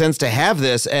it make sense to have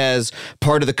this as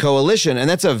part of the coalition? And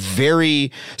that's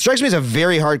strikes me as a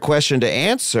very hard question to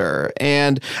answer.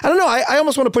 And I don't know, I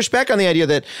almost want to push back on the idea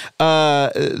that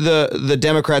the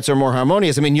Democrats are more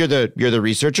harmonious. I mean, you're the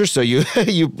researcher, so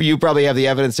you probably have the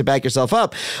evidence to back yourself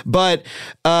up. But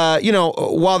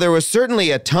while there was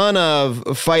certainly a ton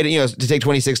of fighting, to take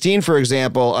 2016 for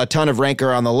example, a ton of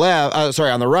rancor on the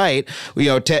on the right,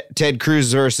 Ted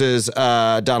Cruz versus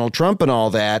Donald Trump and all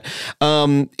that.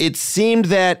 It seemed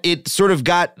that it sort of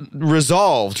got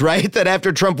resolved, right? That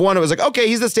after Trump won, it was like, okay,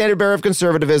 he's the standard bearer of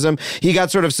conservatism. He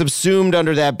got sort of subsumed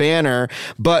under that banner,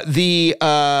 but the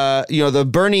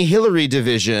Bernie-Hillary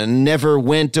division never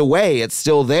went away. It's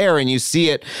still there, and you see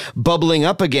it bubbling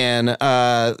up again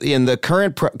in the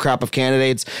current crop of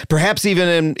candidates, perhaps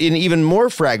even in even more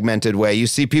fragmented way. You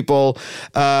see people,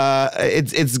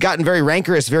 it's gotten very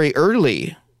rancorous very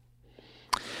early.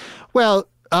 Well,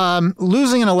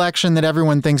 losing an election that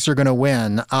everyone thinks you're going to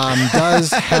win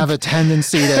does have a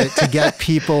tendency to get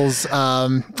people's,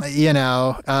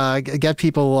 get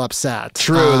people upset.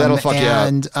 True, that'll fuck you up.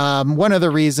 And one of the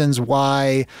reasons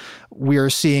why we're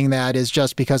seeing that is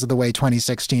just because of the way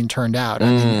 2016 turned out. I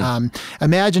mean,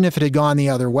 imagine if it had gone the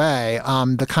other way,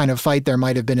 the kind of fight there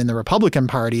might have been in the Republican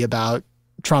Party about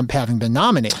Trump having been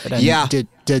nominated. And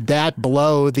did that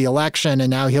blow the election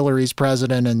and now Hillary's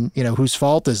president, and whose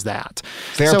fault is that?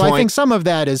 Fair point. I think some of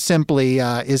that is simply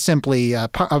a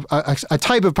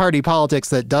type of party politics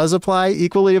that does apply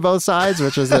equally to both sides,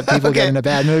 which is that people get in a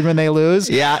bad mood when they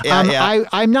lose.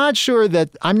 I'm not sure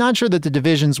that the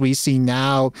divisions we see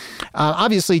now,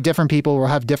 obviously different people will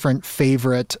have different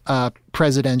favorite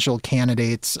presidential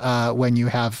candidates. When you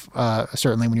have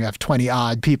certainly when you have 20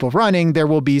 odd people running, there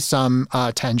will be some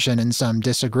tension and some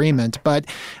disagreement. But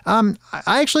I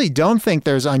actually don't think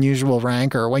there's unusual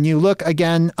rancor. When you look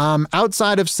again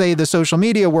outside of, say, the social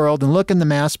media world and look in the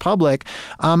mass public,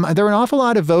 there are an awful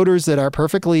lot of voters that are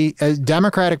perfectly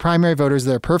Democratic primary voters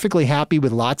that are perfectly happy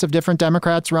with lots of different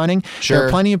Democrats running. Sure. There are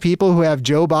plenty of people who have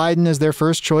Joe Biden as their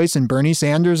first choice and Bernie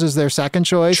Sanders as their second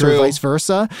choice, True. or vice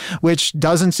versa, which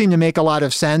doesn't seem to make a lot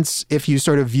of sense if you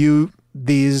sort of view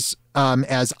these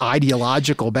as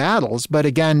ideological battles. But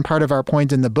again, part of our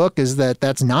point in the book is that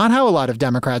that's not how a lot of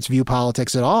Democrats view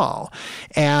politics at all.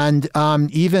 And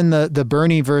even the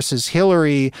Bernie versus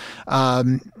Hillary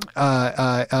race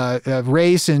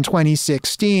in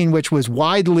 2016, which was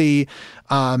widely,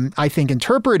 I think,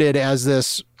 interpreted as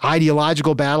this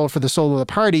ideological battle for the soul of the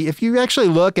party. If you actually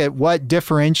look at what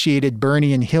differentiated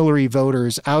Bernie and Hillary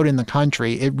voters out in the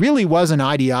country, it really wasn't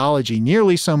ideology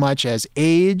nearly so much as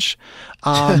age,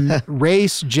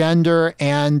 race, gender,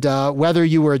 and whether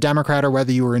you were a Democrat or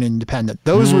whether you were an independent.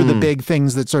 Those were the big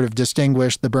things that sort of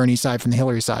distinguished the Bernie side from the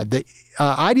Hillary side. The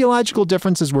ideological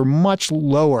differences were much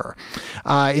lower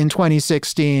in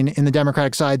 2016 in the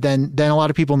Democratic side than a lot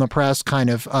of people in the press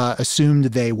kind of assumed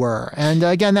they were. And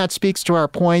again, that speaks to our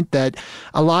point that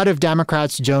a lot of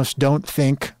Democrats just don't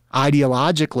think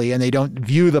ideologically, and they don't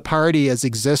view the party as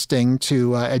existing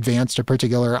to advance a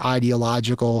particular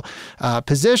ideological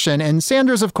position. And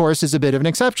Sanders, of course, is a bit of an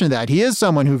exception to that. He is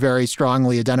someone who very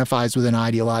strongly identifies with an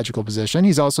ideological position.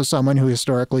 He's also someone who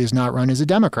historically has not run as a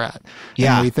Democrat.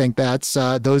 Yeah. And we think that's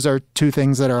those are two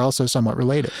things that are also somewhat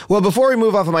related. Well, before we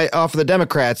move off of the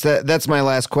Democrats, that's my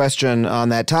last question on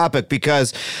that topic,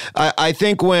 because I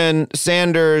think when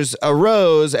Sanders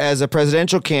arose as a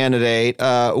presidential candidate,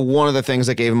 one of the things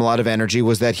that gave him a lot of energy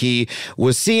was that he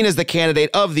was seen as the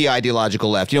candidate of the ideological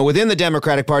left. Within the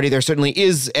Democratic Party, there certainly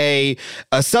is a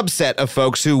subset of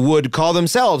folks who would call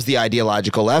themselves the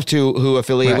ideological left, who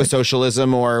affiliate with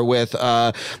socialism or with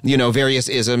various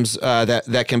isms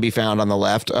that can be found on the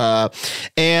left.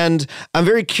 And I'm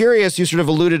very curious, you sort of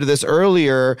alluded to this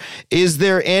earlier, is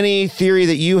there any theory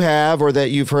that you have or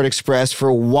that you've heard expressed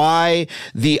for why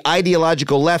the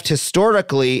ideological left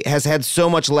historically has had so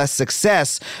much less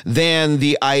success than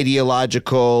the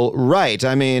ideological right?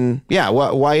 I mean,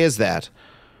 why is that?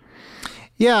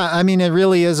 Yeah, I mean, it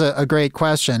really is a great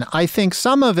question. I think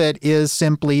some of it is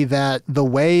simply that the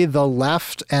way the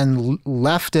left and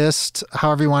leftist,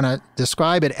 however you want to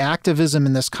describe it, activism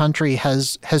in this country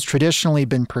has traditionally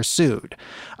been pursued.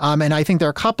 And I think there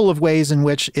are a couple of ways in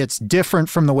which it's different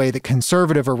from the way that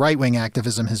conservative or right-wing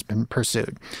activism has been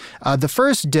pursued. The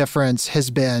first difference has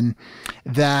been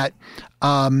that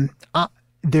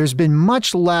there's been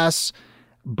much less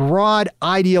broad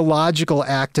ideological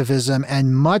activism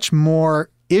and much more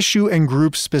issue and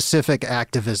group specific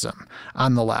activism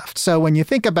on the left. So when you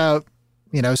think about,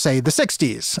 say the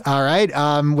 60s, all right,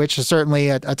 which is certainly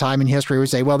a time in history where we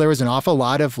say, well, there was an awful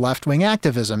lot of left-wing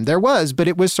activism. There was, but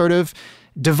it was sort of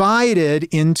divided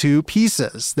into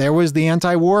pieces. There was the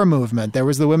anti-war movement. There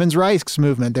was the women's rights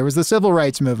movement. There was the civil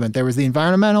rights movement. There was the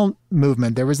environmental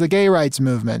movement. There was the gay rights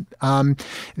movement.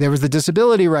 There was the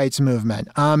disability rights movement.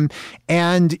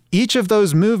 And each of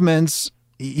those movements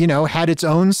had its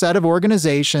own set of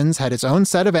organizations, had its own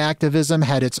set of activism,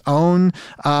 had its own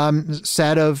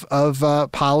set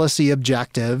of policy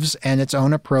objectives and its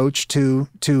own approach to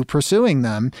pursuing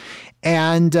them.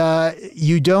 And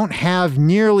you don't have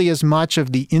nearly as much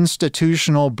of the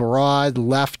institutional, broad,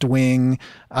 left-wing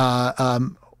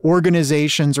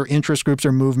organizations or interest groups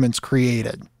or movements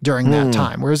created during that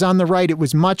time. Whereas on the right, it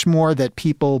was much more that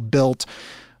people built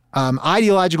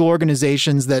ideological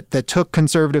organizations that took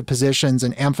conservative positions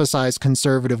and emphasized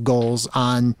conservative goals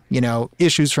on,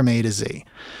 issues from A to Z.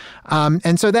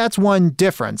 And so that's one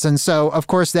difference. And so, of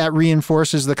course, that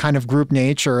reinforces the kind of group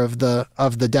nature of the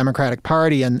Democratic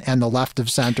Party and the left of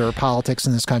center politics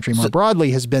in this country more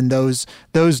broadly has been those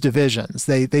divisions.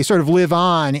 They sort of live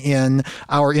on in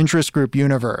our interest group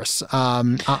universe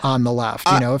on the left.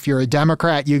 If you're a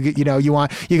Democrat, you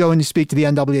go and you speak to the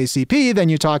NAACP, then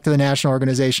you talk to the National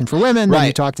Organization for Women, then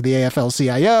you talk to the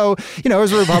AFL-CIO.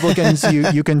 As Republicans,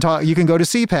 you can go to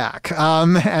CPAC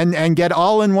and get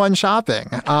all in one shopping.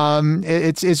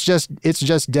 It's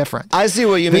just different. I see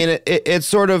what you mean. It's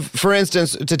sort of, for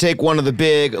instance, to take one of the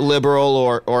big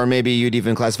liberal or maybe you'd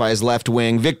even classify as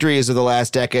left-wing victories of the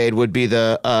last decade would be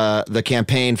the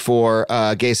campaign for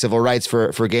gay civil rights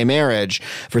for gay marriage,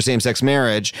 for same-sex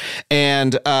marriage,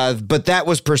 and but that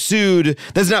was pursued.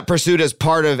 That's not pursued as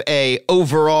part of a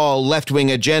overall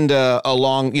left-wing agenda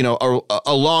along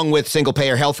with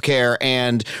single-payer healthcare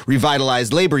and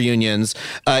revitalized labor unions.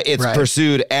 It's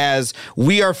pursued as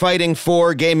we are fighting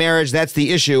for gay marriage. That's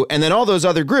the issue. And then all those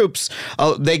other groups,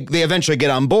 they eventually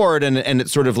get on board and it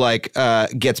sort of like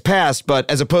gets passed. But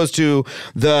as opposed to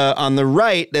on the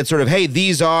right, that's sort of, hey,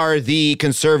 these are the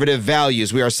conservative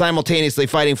values. We are simultaneously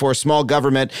fighting for small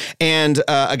government and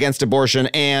against abortion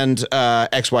and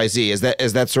XYZ.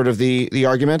 Is that sort of the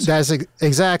argument? That's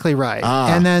exactly right.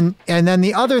 And then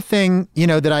the other thing,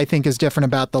 that I think is different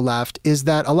about the left is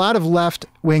that a lot of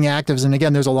left-wing activism, and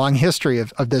again, there's a long history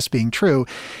of this being true,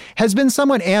 has been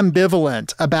somewhat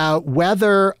ambivalent about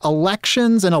whether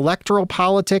elections and electoral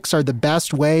politics are the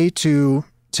best way to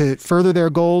further their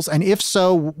goals, and if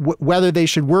so, whether they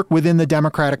should work within the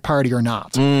Democratic Party or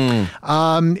not.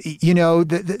 Some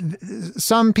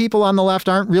people on the left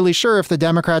aren't really sure if the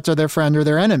Democrats are their friend or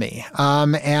their enemy,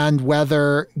 and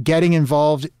whether getting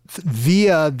involved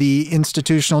via the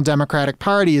institutional Democratic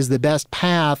Party is the best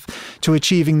path to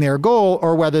achieving their goal,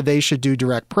 or whether they should do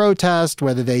direct protest,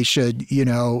 whether they should,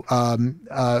 go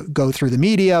through the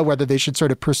media, whether they should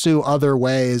sort of pursue other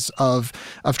ways of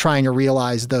trying to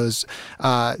realize those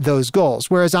goals.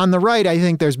 Whereas on the right, I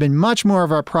think there's been much more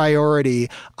of a priority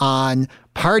on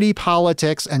party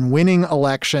politics and winning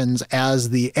elections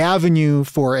as the avenue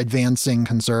for advancing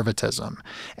conservatism.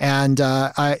 And,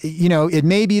 it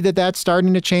may be that that's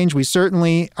starting to change. We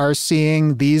certainly are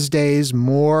seeing these days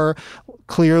more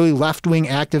clearly left-wing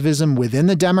activism within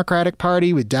the Democratic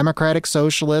Party, with Democratic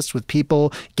socialists, with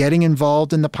people getting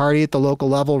involved in the party at the local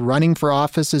level, running for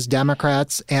office as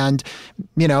Democrats. And,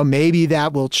 maybe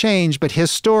that will change. But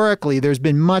historically, there's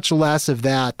been much less of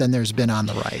that than there's been on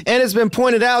the right. And it's been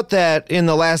pointed out that in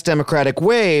the last Democratic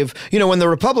wave, when the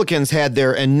Republicans had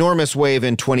their enormous wave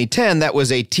in 2010, that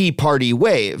was a Tea Party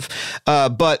wave.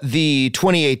 But the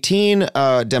 2018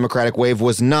 Democratic wave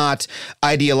was not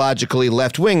ideologically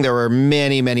left-wing. There were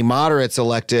many moderates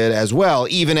elected as well,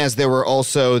 even as there were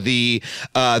also the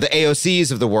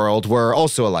AOCs of the world were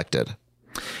also elected.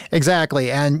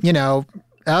 Exactly. And,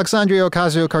 Alexandria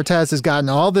Ocasio-Cortez has gotten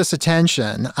all this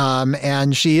attention,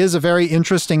 and she is a very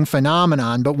interesting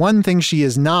phenomenon. But one thing she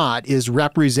is not is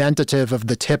representative of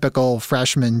the typical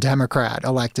freshman Democrat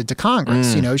elected to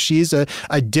Congress. She's a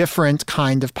different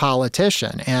kind of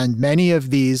politician. And many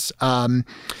of these,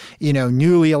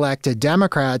 newly elected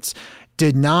Democrats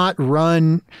did not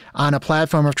run on a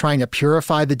platform of trying to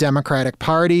purify the Democratic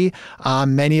Party.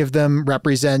 Many of them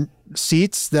represent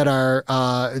seats that are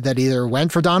that either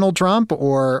went for Donald Trump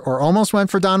or almost went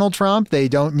for Donald Trump. They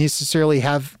don't necessarily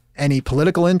have any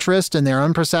political interest in their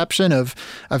own perception of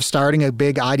starting a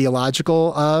big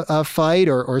ideological fight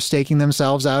or staking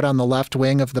themselves out on the left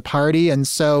wing of the party. And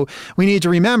so we need to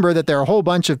remember that there are a whole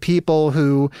bunch of people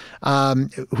who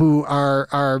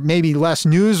are maybe less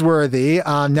newsworthy,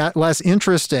 not less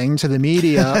interesting to the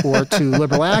media or to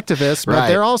liberal activists, but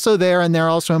they're also there and they're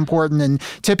also important. And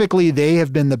typically they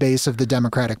have been the base of the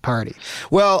Democratic Party.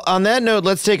 Well, on that note,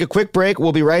 let's take a quick break.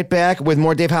 We'll be right back with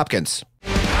more Dave Hopkins.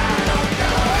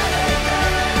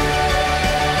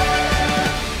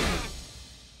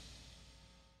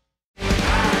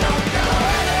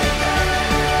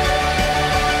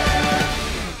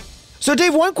 So,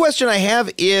 Dave, one question I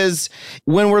have is,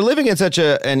 when we're living in such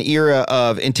an era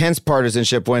of intense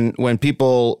partisanship, when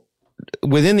people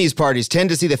within these parties tend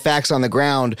to see the facts on the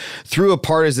ground through a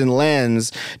partisan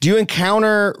lens, do you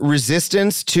encounter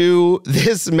resistance to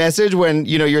this message when,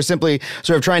 you're simply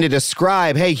sort of trying to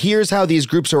describe, hey, here's how these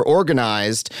groups are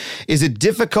organized? Is it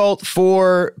difficult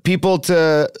for people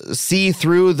to see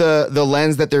through the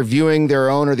lens that they're viewing their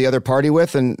own or the other party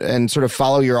with and sort of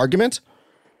follow your argument?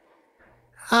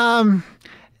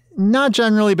 Not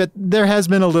generally, but there has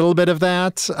been a little bit of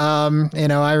that.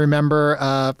 I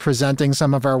remember presenting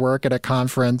some of our work at a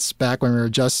conference back when we were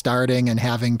just starting and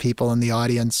having people in the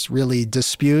audience really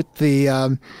dispute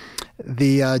the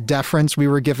deference we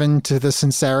were given to the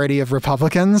sincerity of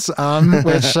Republicans,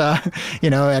 which,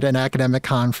 at an academic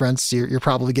conference, you're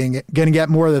probably going to get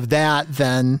more of that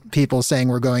than people saying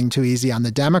we're going too easy on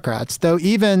the Democrats. Though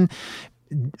even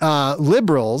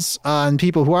liberals and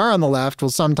people who are on the left will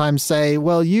sometimes say,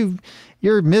 well, you're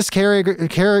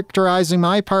mischaracterizing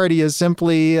my party as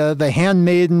simply the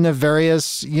handmaiden of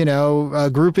various,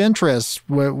 group interests.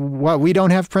 We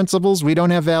don't have principles, we don't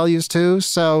have values too.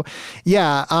 So,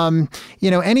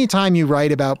 anytime you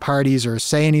write about parties or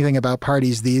say anything about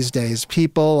parties these days,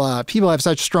 people have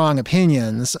such strong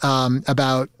opinions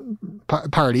about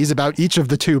parties, about each of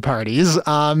the two parties.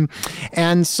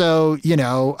 And so,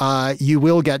 you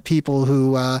will get people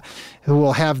who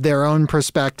will have their own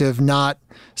perspective not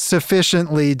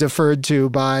sufficiently deferred to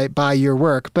by your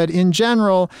work. But in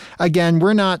general, again,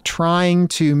 we're not trying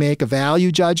to make a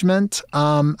value judgment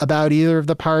about either of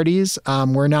the parties.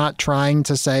 We're not trying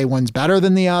to say one's better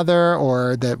than the other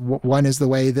or that one is the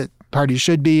way that parties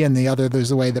should be and the other there's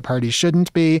the way that parties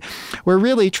shouldn't be. We're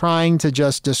really trying to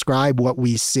just describe what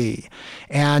we see.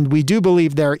 And we do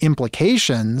believe there are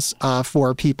implications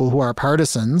for people who are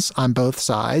partisans on both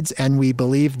sides. And we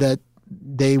believe that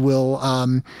they will,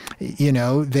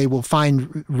 they will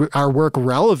find our work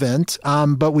relevant.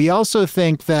 But we also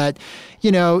think that,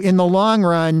 in the long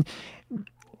run,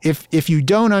 if you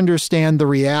don't understand the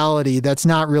reality, that's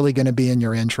not really going to be in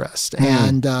your interest.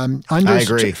 And I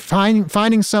agree.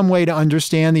 Finding some way to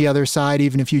understand the other side,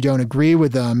 even if you don't agree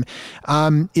with them,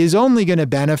 is only going to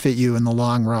benefit you in the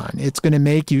long run. It's going to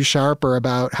make you sharper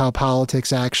about how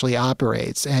politics actually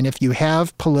operates. And if you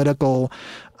have political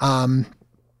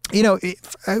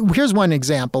here's one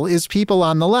example, is people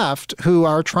on the left who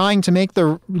are trying to make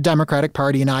the Democratic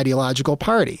Party an ideological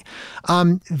party.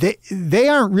 They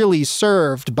aren't really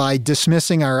served by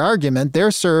dismissing our argument.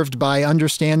 They're served by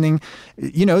understanding,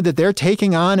 that they're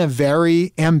taking on a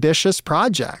very ambitious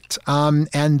project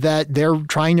and that they're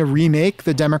trying to remake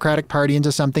the Democratic Party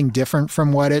into something different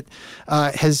from what it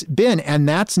has been. And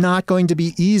that's not going to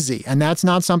be easy. And that's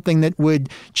not something that would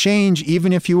change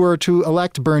even if you were to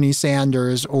elect Bernie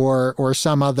Sanders or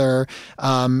some other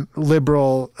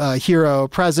liberal hero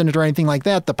president or anything like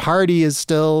that. The party is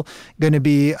still going to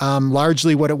be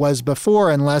largely what it was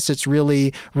before unless it's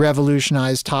really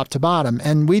revolutionized top to bottom.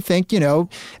 And we think,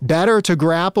 better to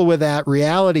grapple with that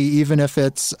reality, even if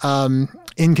it's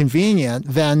inconvenient,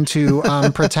 than to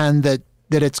pretend that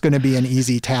it's going to be an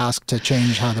easy task to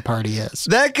change how the party is.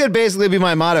 That could basically be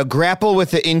my motto. Grapple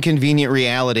with the inconvenient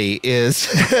reality is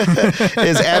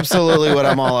absolutely what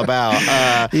I'm all about.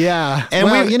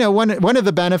 And one of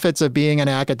the benefits of being an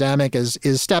academic is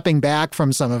stepping back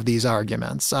from some of these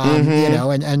arguments,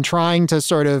 and trying to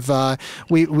sort of,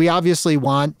 we obviously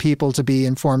want people to be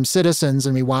informed citizens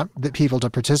and we want the people to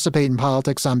participate in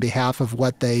politics on behalf of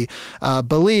what they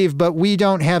believe, but we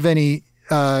don't have any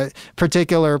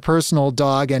particular personal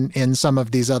dog in some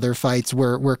of these other fights.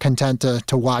 We're content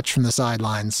to watch from the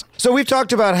sidelines. So we've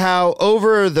talked about how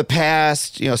over the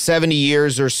past 70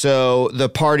 years or so, the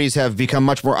parties have become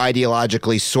much more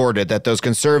ideologically sorted, that those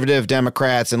conservative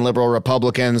Democrats and liberal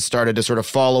Republicans started to sort of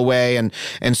fall away and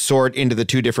sort into the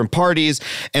two different parties.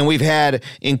 And we've had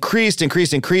increased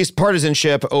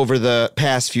partisanship over the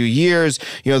past few years.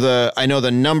 I know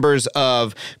the numbers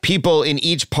of people in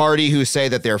each party who say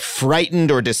that they're frightened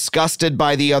threatened or disgusted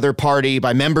by the other party,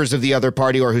 by members of the other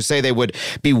party, or who say they would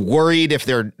be worried if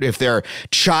their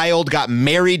child got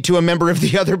married to a member of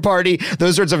the other party.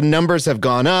 Those sorts of numbers have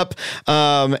gone up,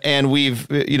 and we've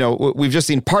just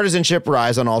seen partisanship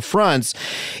rise on all fronts.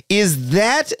 Is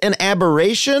that an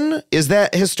aberration? Is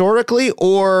that historically,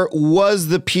 or was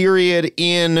the period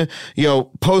in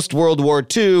post World War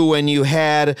II when you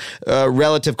had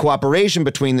relative cooperation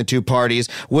between the two parties,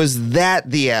 was that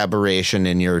the aberration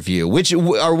in your view? Which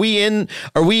are we in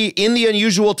the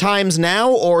unusual times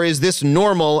now, or is this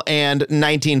normal and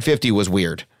 1950 was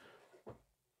weird?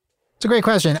 It's a great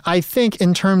question. I think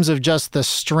in terms of just the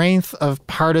strength of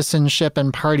partisanship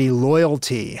and party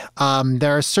loyalty,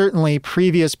 there are certainly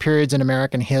previous periods in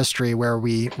American history where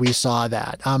we saw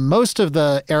that. Most of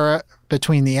the era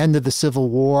between the end of the Civil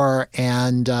War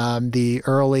and the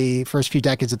early first few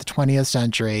decades of the 20th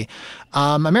century,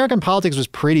 American politics was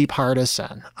pretty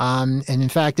partisan. And in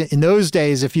fact, in those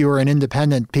days, if you were an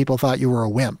independent, people thought you were a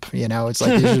wimp. It's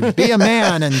like you should be a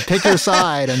man and pick your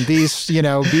side and be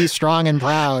strong and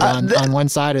proud on one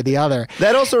side or the other.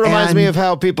 That also reminds me of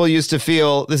how people used to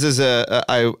feel. This is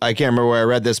I can't remember where I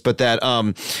read this, but that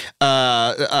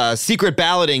secret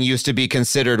balloting used to be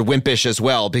considered wimpish as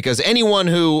well, because anyone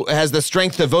who has the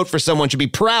strength to vote for someone should be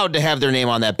proud to have their name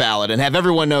on that ballot and have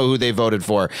everyone know who they voted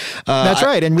for. That's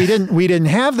right. And we didn't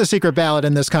have the secret ballot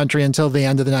in this country until the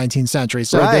end of the 19th century.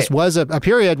 So This was a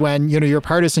period when, your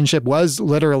partisanship was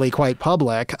literally quite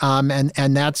public. And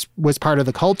that was part of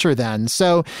the culture then.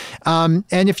 So, and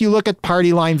if you look at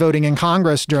party line voting in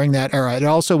Congress during that era, it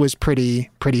also was pretty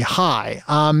high.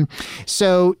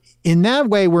 So in that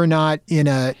way, we're not in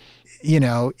an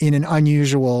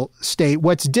unusual state.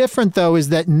 What's different, though, is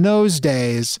that in those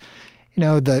days,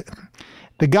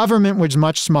 the government was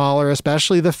much smaller,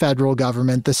 especially the federal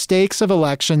government. The stakes of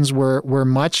elections were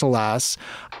much less.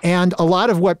 And a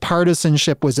lot of what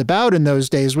partisanship was about in those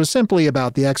days was simply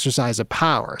about the exercise of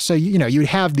power. So, you'd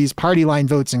have these party line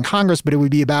votes in Congress, but it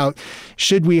would be about,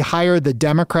 should we hire the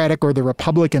Democratic or the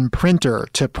Republican printer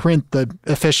to print the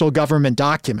official government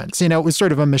documents? It was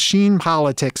sort of a machine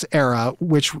politics era,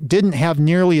 which didn't have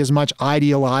nearly as much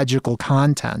ideological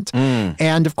content.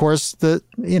 And of course, the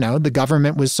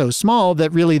government was so small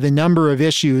that really the number of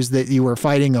issues that you were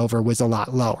fighting over was a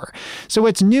lot lower. So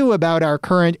what's new about our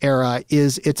current era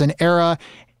is it's an era,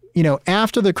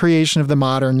 after the creation of the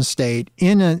modern state,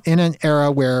 in an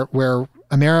era where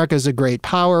America is a great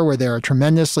power, where there are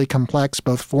tremendously complex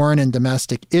both foreign and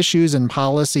domestic issues and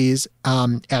policies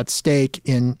at stake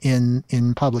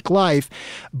in public life,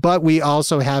 but we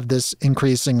also have this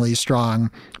increasingly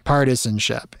strong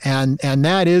partisanship. And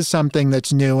that is something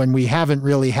that's new, and we haven't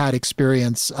really had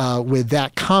experience with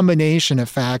that combination of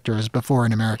factors before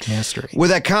in American history.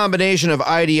 With that combination of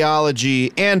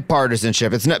ideology and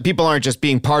partisanship, people aren't just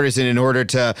being partisan in order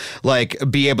to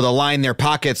be able to line their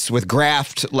pockets with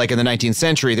graft like in the 19th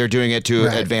century. They're doing it to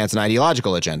advance an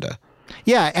ideological agenda.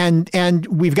 Yeah, and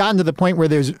we've gotten to the point where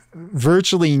there's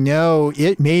virtually no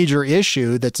major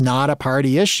issue that's not a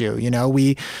party issue.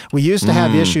 We used to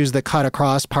have issues that cut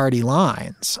across party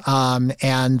lines,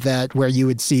 and that where you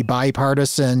would see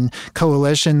bipartisan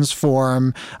coalitions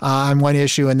form on one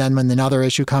issue, and then when another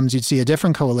issue comes, you'd see a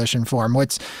different coalition form.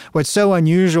 What's so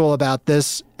unusual about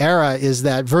this era is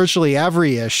that virtually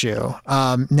every issue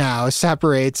now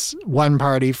separates one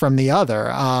party from the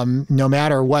other, no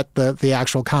matter what the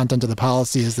actual content of the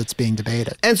policy is that's being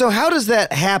debated. And so how does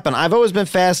that happen? I've always been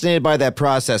fascinated by that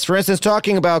process. For instance,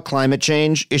 talking about climate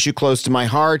change, issue close to my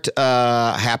heart,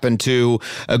 happen to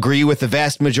agree with the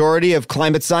vast majority of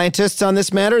climate scientists on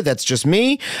this matter. That's just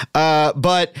me.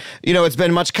 But, it's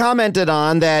been much commented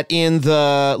on that in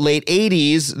the late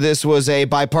 80s, this was a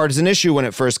bipartisan issue when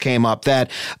it first came up, that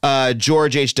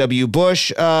George H.W.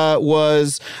 Bush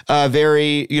was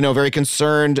very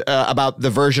concerned about the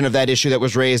version of that issue that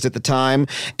was raised at the time.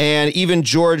 And even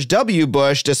George W.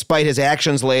 Bush, despite his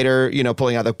actions later,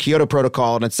 pulling out the Kyoto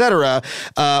Protocol and et cetera,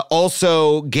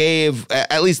 also gave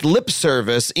at least lip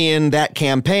service in that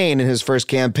campaign, in his first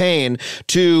campaign,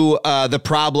 to the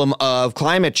problem of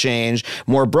climate change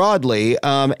more broadly.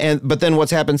 But then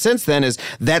what's happened since then is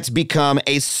that's become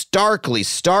a starkly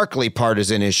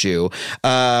partisan issue,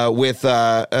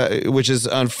 which is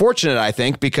unfortunate, I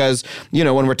think, because,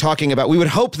 when we're talking about, we would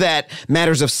hope that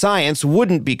matters of science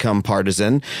wouldn't become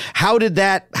partisan. How does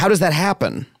that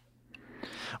happen?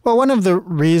 Well, one of the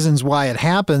reasons why it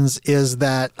happens is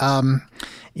that,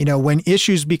 when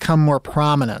issues become more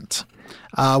prominent,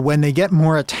 when they get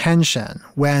more attention,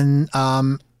 when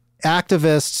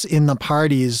activists in the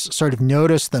parties sort of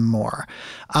notice them more,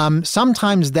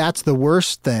 sometimes that's the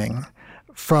worst thing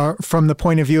from the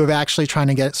point of view of actually trying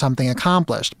to get something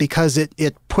accomplished, because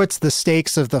it puts the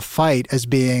stakes of the fight as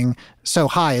being so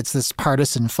high. It's this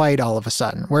partisan fight all of a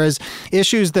sudden. Whereas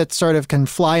issues that sort of can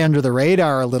fly under the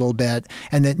radar a little bit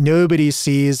and that nobody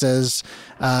sees as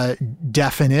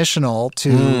definitional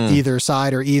to either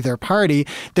side or either party,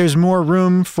 there's more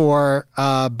room for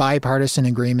bipartisan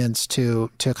agreements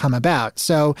to come about.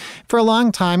 So for a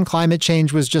long time, climate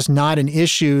change was just not an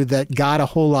issue that got a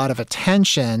whole lot of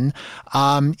attention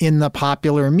in the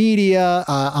popular media,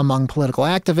 among political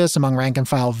activists, among rank and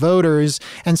file voters.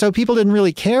 And so people didn't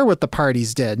really care what the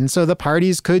parties did. And so the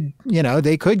parties could,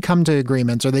 they could come to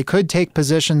agreements, or they could take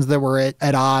positions that were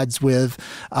at odds with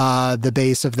the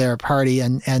base of their party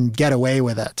and get away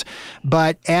with it.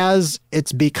 But as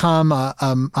it's become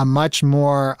a much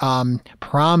more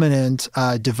prominent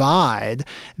divide,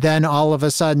 then all of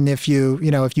a sudden, if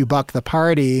you buck the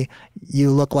party,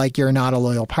 you look like you're not a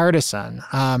loyal partisan.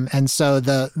 And so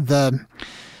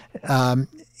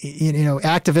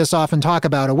activists often talk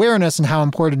about awareness and how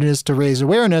important it is to raise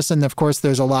awareness. And of course,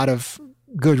 there's a lot of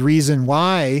good reason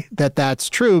why that's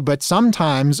true, but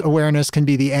sometimes awareness can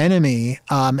be the enemy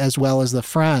as well as the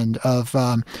friend of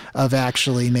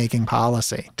actually making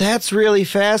policy. That's really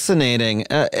fascinating.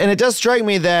 And it does strike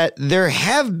me that there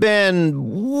have been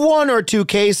one or two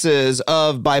cases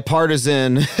of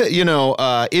bipartisan,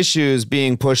 issues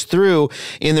being pushed through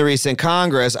in the recent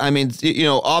Congress. I mean,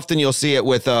 often you'll see it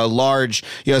with large,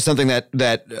 something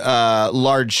that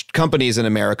large companies in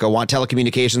America want.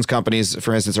 Telecommunications companies,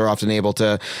 for instance, are often able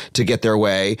to get their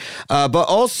way. But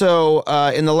also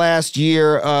in the last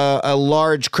year, a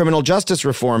large criminal justice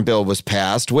reform bill was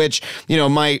passed, which,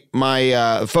 my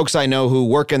folks I know who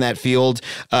work in that field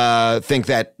think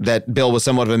that bill was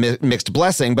somewhat of a mixed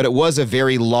blessing, but it was a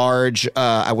very large,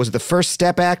 was it the First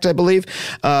Step Act, I believe,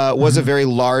 was a very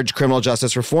large criminal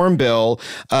justice reform bill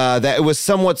that it was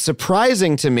somewhat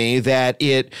surprising to me that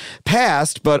it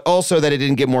passed, but also that it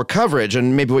didn't get more coverage.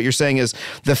 And maybe what you're saying is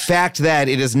the fact that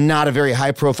it is not a very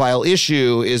high-profile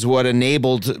issue is what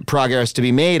enabled progress to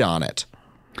be made on it.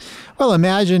 Well,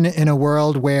 imagine in a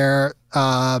world where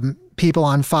people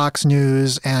on Fox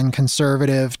News and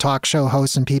conservative talk show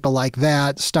hosts and people like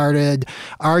that started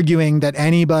arguing that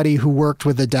anybody who worked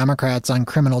with the Democrats on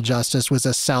criminal justice was a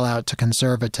sellout to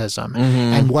conservatism.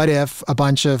 And what if a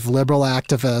bunch of liberal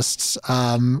activists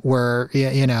were,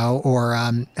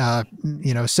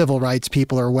 civil rights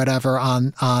people or whatever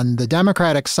on the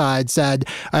Democratic side said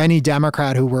any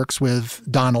Democrat who works with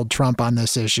Donald Trump on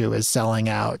this issue is selling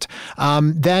out.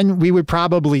 Then we would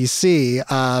probably see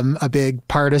a big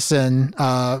partisan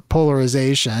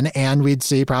polarization, and we'd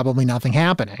see probably nothing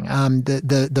happening.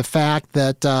 The fact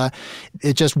that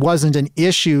it just wasn't an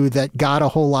issue that got a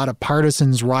whole lot of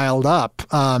partisans riled up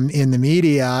in the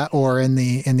media or in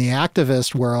the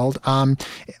activist world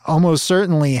almost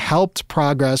certainly helped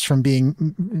progress from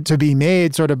to be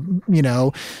made sort of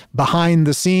behind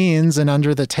the scenes and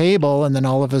under the table, and then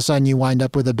all of a sudden you wind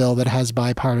up with a bill that has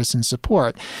bipartisan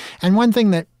support. And one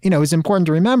thing that is important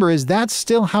to remember is that's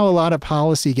still how a lot of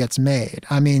policy gets made.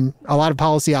 I mean, a lot of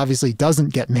policy obviously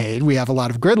doesn't get made. We have a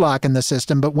lot of gridlock in the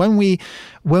system, but when we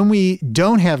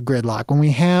don't have gridlock, when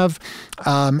we have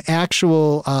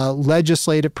actual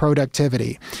legislative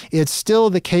productivity, it's still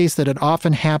the case that it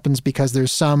often happens because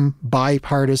there's some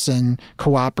bipartisan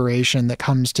cooperation that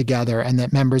comes together and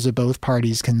that members of both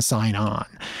parties can sign on.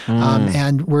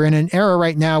 And we're in an era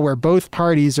right now where both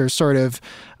parties are sort of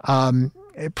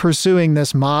pursuing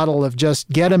this model of just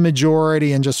get a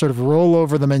majority and just sort of roll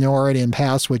over the minority and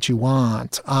pass what you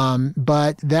want.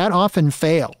 But that often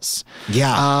fails.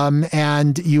 Yeah.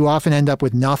 And you often end up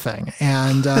with nothing.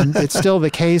 And it's still the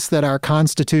case that our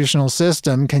constitutional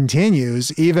system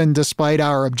continues, even despite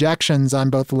our objections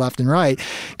on both the left and right,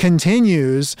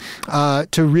 continues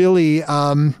to really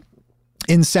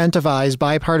incentivize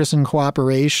bipartisan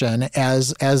cooperation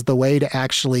as the way to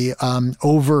actually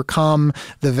overcome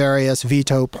the various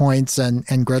veto points and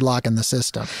gridlock in the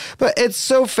system. But it's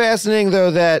so fascinating,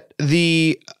 though, that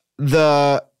the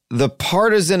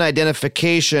partisan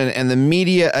identification and the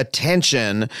media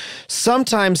attention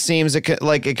sometimes seems it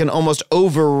can almost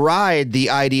override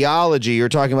the ideology. You're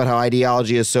talking about how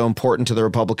ideology is so important to the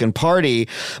Republican Party.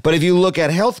 But if you look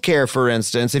at healthcare, for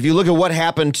instance, if you look at what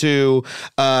happened to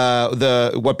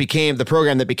the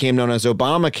program that became known as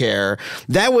Obamacare,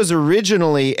 that was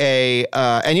originally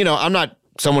I'm not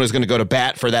someone is going to go to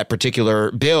bat for that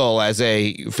particular bill as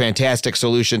a fantastic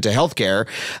solution to healthcare.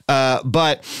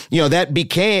 But that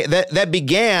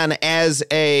began as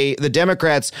the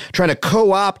Democrats trying to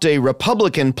co-opt a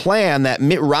Republican plan that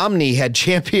Mitt Romney had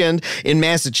championed in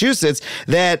Massachusetts.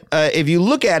 That if you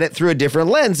look at it through a different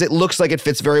lens, it looks like it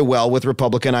fits very well with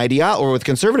Republican or with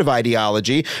conservative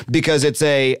ideology, because it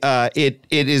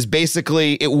is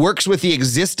basically, it works with the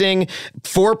existing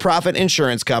for-profit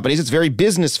insurance companies. It's very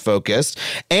business focused.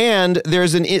 And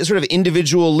there's an sort of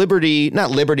individual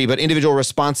individual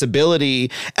responsibility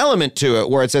element to it,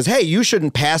 where it says, hey, you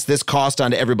shouldn't pass this cost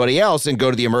on to everybody else and go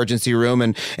to the emergency room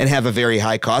and have a very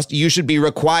high cost. You should be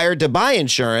required to buy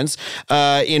insurance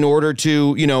in order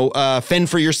to, fend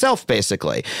for yourself,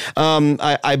 basically.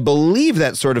 I believe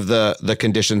that's sort of the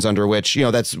conditions under which,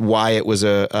 that's why it was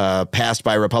passed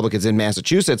by Republicans in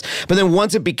Massachusetts. But then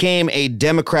once it became a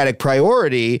Democratic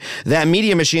priority, that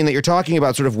media machine that you're talking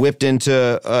about sort of whipped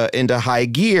into high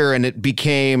gear, and it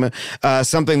became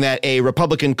something that a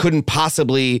Republican couldn't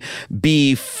possibly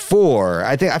be for.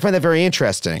 I find that very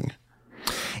interesting.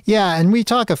 Yeah, and we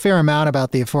talk a fair amount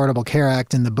about the Affordable Care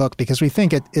Act in the book because we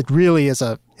think it really is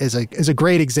a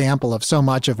great example of so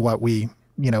much of what we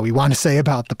want to say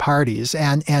about the parties.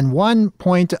 And one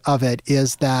point of it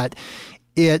is that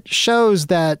it shows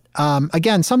that,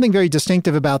 again, something very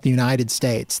distinctive about the United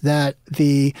States, that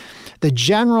the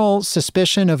general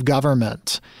suspicion of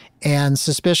government and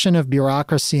suspicion of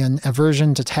bureaucracy and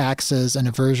aversion to taxes and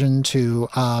aversion to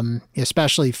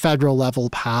especially federal level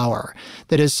power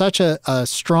that is such a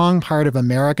strong part of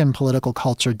American political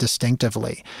culture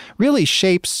distinctively really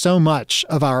shapes so much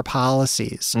of our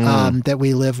policies that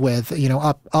we live with,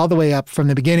 up all the way up from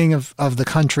the beginning of the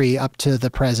country up to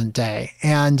the present day.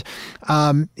 And,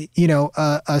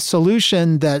 a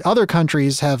solution that other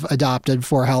countries have adopted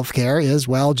for healthcare is,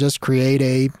 well, just create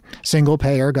a single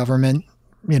payer government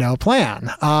plan.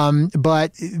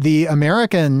 But the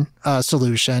American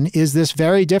solution is this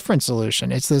very different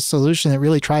solution. It's this solution that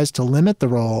really tries to limit the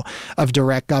role of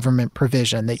direct government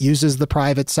provision, that uses the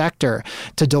private sector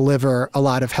to deliver a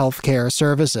lot of healthcare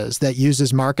services, that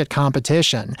uses market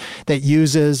competition, that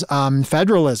uses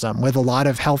federalism, with a lot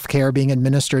of healthcare being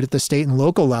administered at the state and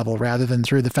local level rather than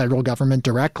through the federal government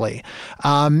directly.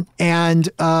 And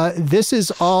this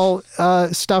is all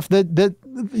stuff that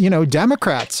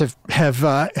Democrats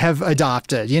have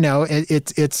adopted.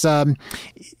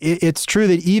 It's true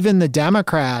that even the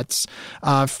Democrats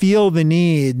feel the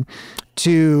need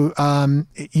to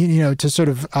sort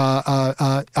of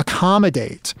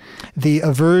accommodate the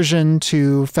aversion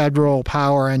to federal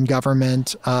power and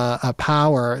government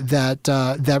power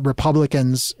that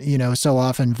Republicans so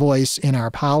often voice in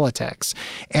our politics,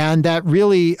 and that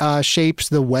really shapes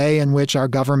the way in which our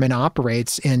government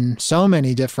operates in so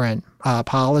many different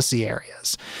policy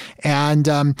areas. And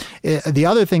the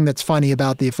other thing that's funny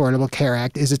about the Affordable Care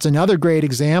Act is it's another great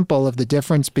example of the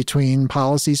difference between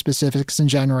policy specifics and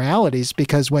generalities,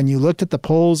 because when you looked at the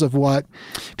polls of what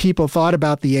people thought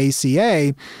about the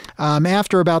ACA,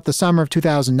 after about the summer of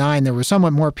 2009, there were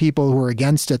somewhat more people who were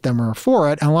against it than were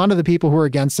for it. And a lot of the people who were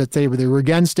against it, they were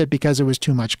against it because it was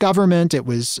too much government. It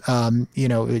was,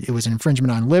 it was an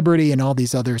infringement on liberty and all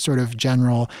these other sort of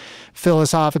general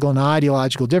philosophical and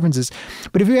ideological differences.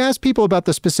 But if you ask people about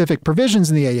the specific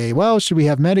provisions in the AA, well, should we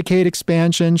have Medicaid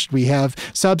expansion? Should we have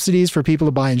subsidies for people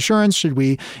to buy insurance? Should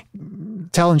we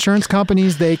tell insurance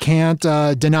companies they can't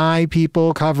deny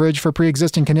people coverage for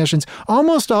pre-existing conditions?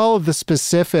 Almost all of the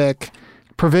specific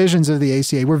provisions of the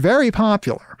ACA were very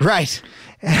popular. Right.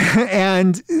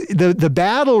 And the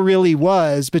battle really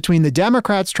was between the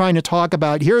Democrats trying to talk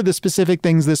about, here are the specific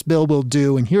things this bill will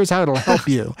do, and here's how it'll help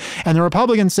you, and the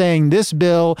Republicans saying this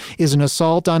bill is an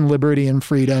assault on liberty and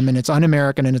freedom, and it's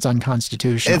un-American and it's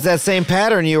unconstitutional. It's that same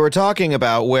pattern you were talking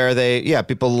about, where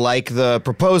people like the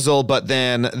proposal, but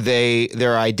then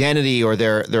their identity or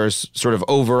their sort of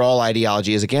overall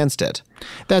ideology is against it.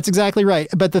 That's exactly right.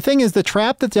 But the thing is, the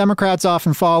trap that Democrats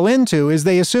often fall into is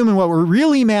they assume what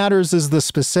really matters is the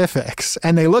specifics.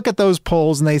 And they look at those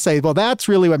polls and they say, well, that's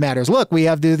really what matters. Look, we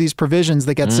have these provisions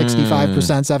that get 65%,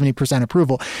 70%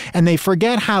 approval. And they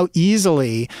forget how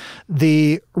easily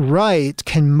the right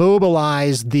can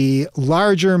mobilize the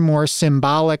larger, more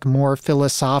symbolic, more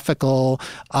philosophical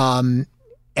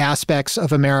aspects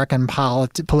of American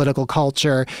political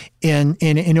culture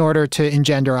in order to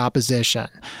engender opposition.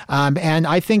 And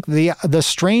I think the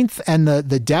strength and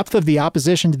the depth of the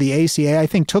opposition to the ACA, I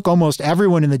think, took almost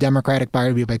everyone in the Democratic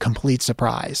Party by complete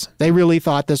surprise. They really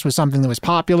thought this was something that was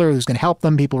popular, it was going to help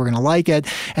them, people were going to like it,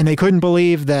 and they couldn't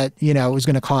believe that, it was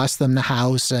going to cost them the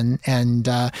House and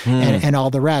all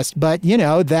the rest. But,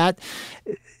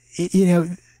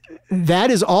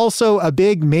 that is also a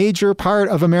big, major part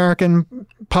of American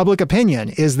public opinion,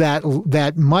 is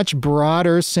that much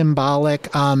broader symbolic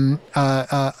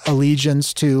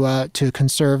allegiance to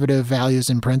conservative values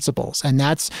and principles. And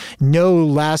that's no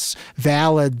less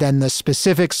valid than the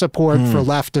specific support for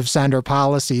left of center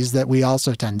policies that we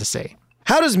also tend to see.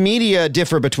 How does media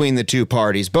differ between the two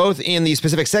parties, both in the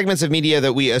specific segments of media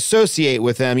that we associate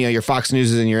with them, your Fox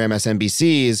Newses and your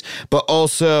MSNBCs, but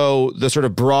also the sort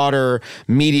of broader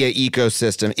media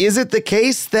ecosystem? Is it the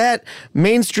case that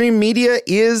mainstream media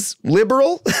is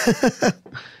liberal?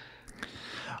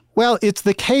 Well, it's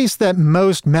the case that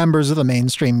most members of the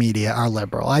mainstream media are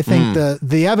liberal. I think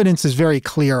the evidence is very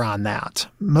clear on that.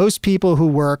 Most people who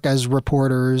work as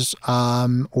reporters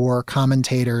or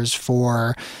commentators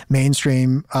for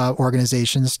mainstream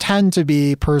organizations tend to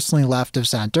be personally left of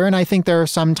center. And I think there are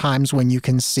some times when you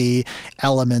can see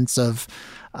elements of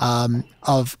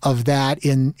that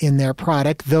in their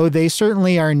product, though they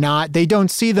certainly are not, they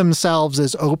don't see themselves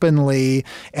as openly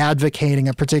advocating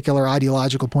a particular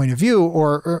ideological point of view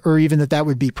or even that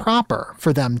would be proper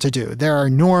for them to do. There are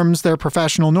norms, there are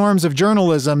professional norms of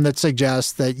journalism that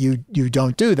suggest that you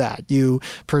don't do that. You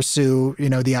pursue,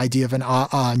 the idea of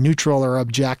a neutral or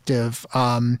objective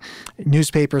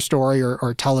newspaper story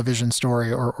or television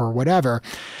story or whatever.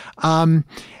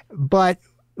 But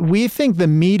we think the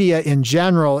media in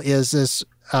general is this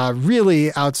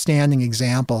really outstanding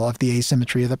example of the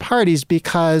asymmetry of the parties,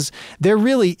 because there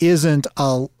really isn't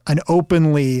an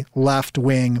openly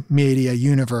left-wing media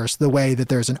universe the way that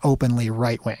there's an openly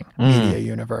right-wing media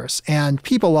universe. And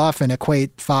people often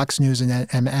equate Fox News and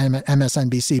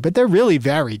MSNBC, but they're really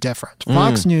very different.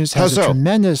 Fox News has a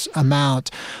tremendous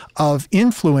amount of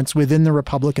influence within the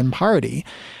Republican Party,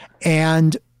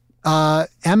 and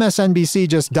MSNBC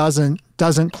just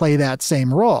doesn't play that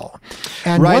same role.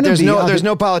 And right, there's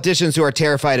no politicians who are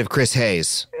terrified of Chris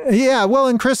Hayes. Yeah,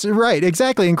 well, right,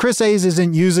 exactly. And Chris Hayes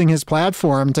isn't using his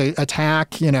platform to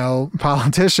attack,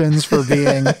 politicians for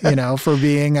being,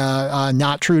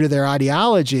 not true to their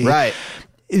ideology. Right.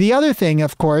 The other thing,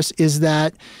 of course, is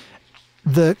that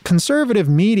the conservative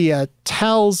media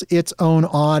tells its own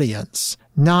audience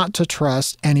not to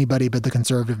trust anybody but the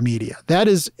conservative media. That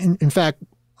is, in fact,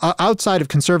 outside of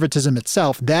conservatism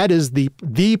itself, that is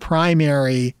the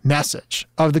primary message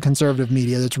of the conservative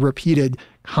media that's repeated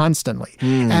constantly.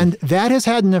 And that has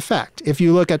had an effect. If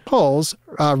you look at polls,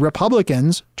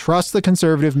 Republicans trust the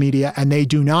conservative media and they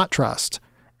do not trust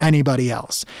anybody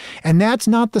else. And that's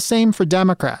not the same for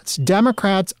Democrats.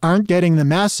 Democrats aren't getting the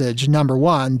message, number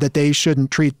one, that they shouldn't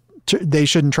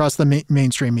trust the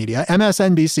mainstream media.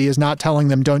 MSNBC is not telling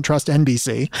them don't trust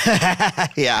NBC.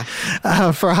 Yeah.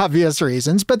 For obvious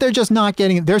reasons, but they're just not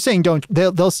getting it. They're saying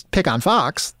they'll pick on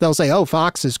Fox. They'll say, oh,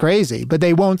 Fox is crazy, but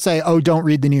they won't say, oh, don't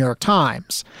read the New York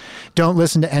Times. Don't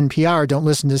listen to NPR. Don't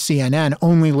listen to CNN.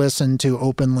 Only listen to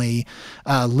openly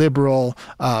liberal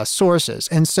sources.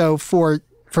 And so for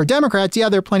Democrats, yeah,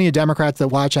 there are plenty of Democrats that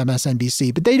watch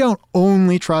MSNBC, but they don't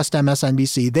only trust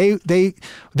MSNBC.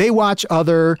 They watch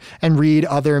other and read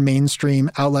other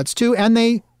mainstream outlets too,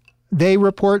 and they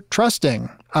report trusting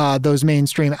those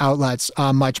mainstream outlets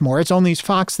much more. It's only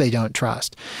Fox they don't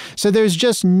trust. So there's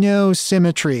just no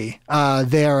symmetry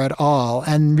there at all,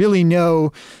 and really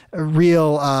no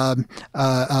real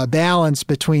balance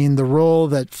between the role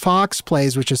that Fox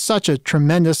plays, which is such a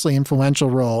tremendously influential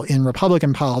role in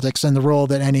Republican politics, and the role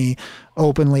that any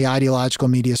openly ideological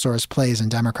media source plays in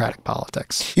Democratic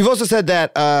politics. You've also said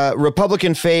that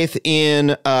Republican faith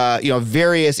in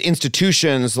various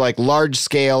institutions, like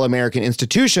large-scale American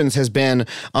institutions, has been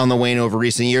on the wane over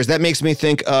recent years. That makes me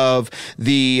think of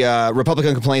the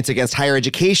Republican complaints against higher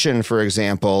education, for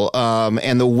example,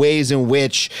 and the ways in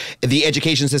which the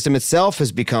education system itself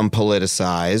has become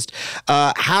politicized.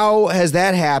 How has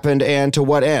that happened, and to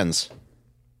what ends?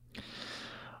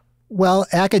 Well,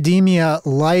 academia,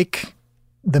 like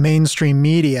the mainstream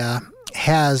media,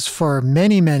 has for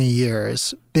many, many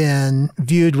years been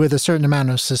viewed with a certain amount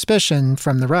of suspicion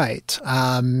from the right.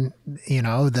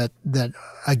 That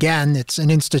again, it's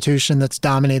an institution that's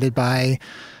dominated by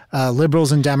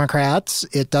liberals and Democrats.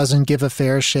 It doesn't give a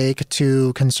fair shake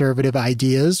to conservative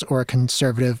ideas or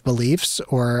conservative beliefs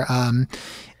or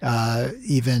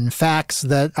even facts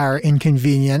that are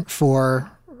inconvenient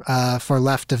for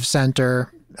left of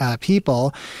center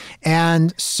people.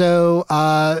 And so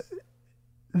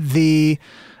the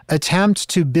attempt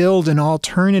to build an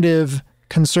alternative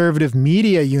conservative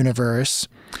media universe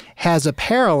has a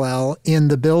parallel in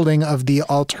the building of the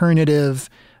alternative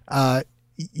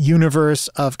universe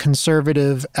of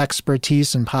conservative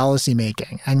expertise and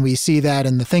policymaking. And we see that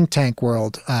in the think tank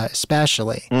world,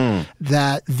 especially,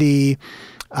 that the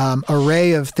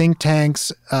array of think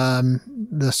tanks,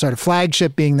 the sort of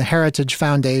flagship being the Heritage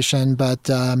Foundation, but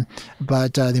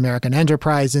the American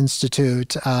Enterprise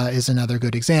Institute is another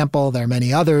good example. There are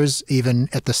many others, even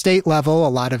at the state level. A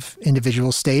lot of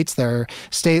individual states, there are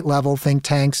state-level think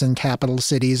tanks in capital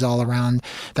cities all around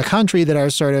the country that are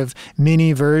sort of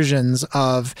mini versions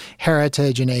of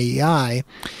Heritage and AEI.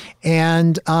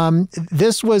 And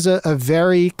this was a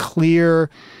very clear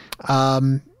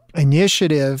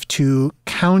initiative to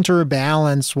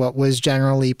counterbalance what was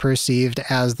generally perceived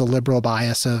as the liberal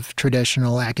bias of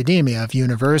traditional academia, of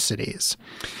universities.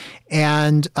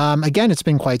 And again, it's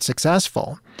been quite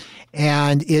successful.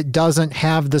 And it doesn't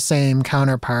have the same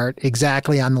counterpart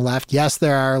exactly on the left. Yes,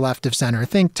 there are left-of-center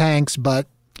think tanks, but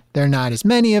there are not as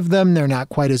many of them. They're not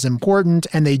quite as important,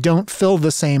 and they don't fill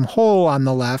the same hole on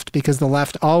the left because the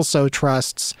left also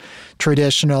trusts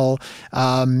traditional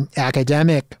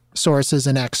academic sources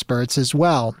and experts as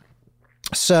well.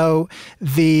 So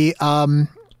the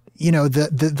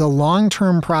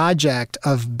long-term project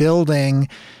of building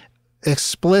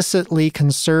explicitly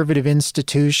conservative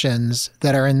institutions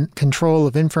that are in control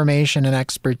of information and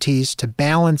expertise to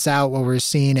balance out what we're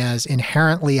seeing as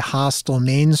inherently hostile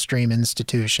mainstream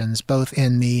institutions, both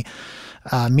in the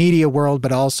media world,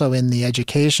 but also in the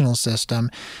educational system,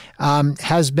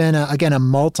 has been, again, a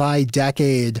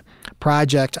multi-decade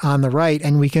project on the right.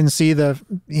 And we can see the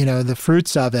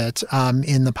fruits of it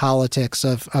in the politics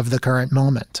of the current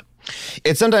moment.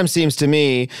 It sometimes seems to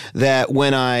me that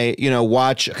when I,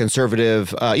 watch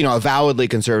conservative, avowedly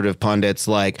conservative pundits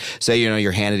like, say,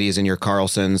 your Hannitys and your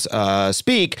Carlsons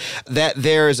speak, that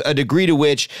there's a degree to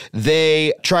which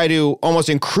they try to almost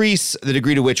increase the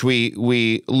degree to which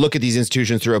we look at these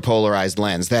institutions through a polarized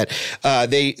lens, that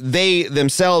they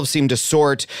themselves seem to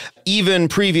sort even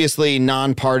previously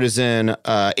nonpartisan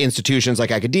institutions like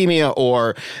academia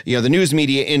or the news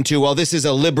media into, well, this is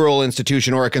a liberal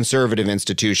institution or a conservative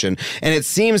institution. And it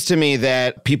seems to me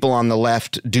that people on the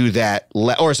left do that,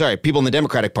 people in the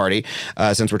Democratic Party,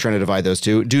 since we're trying to divide those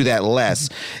two, do that less.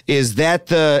 Is that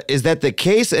the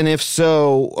case? And if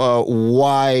so,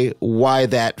 why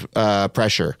that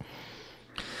pressure?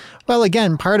 Well,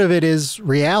 again, part of it is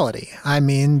reality. I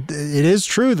mean, it is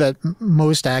true that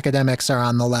most academics are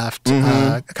on the left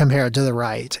compared to the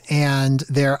right. And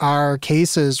there are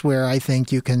cases where I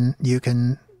think you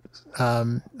can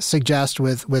suggest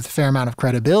with a fair amount of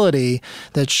credibility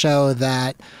that show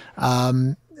that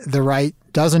the right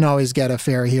doesn't always get a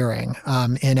fair hearing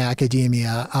in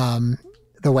academia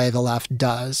the way the left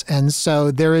does. And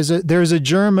so there's a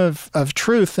germ of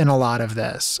truth in a lot of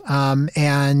this. I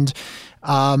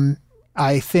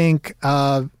think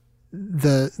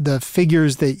the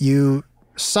figures that you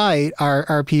cite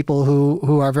are people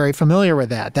who are very familiar with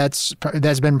that. That's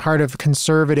been part of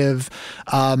conservative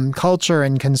culture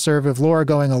and conservative lore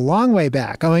going a long way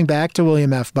back, going back to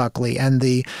William F. Buckley and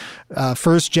the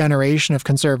first generation of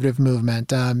conservative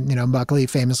movement. Buckley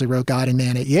famously wrote God and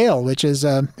Man at Yale, which is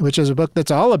a book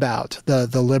that's all about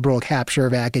the liberal capture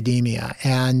of academia,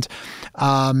 and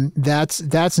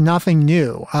that's nothing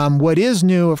new. What is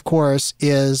new, of course,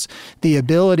 is the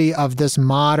ability of this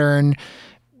modern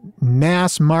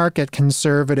mass market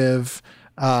conservative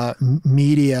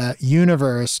media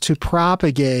universe to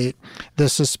propagate the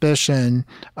suspicion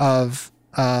of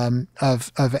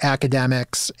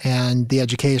academics and the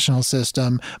educational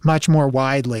system much more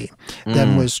widely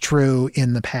than was true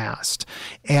in the past.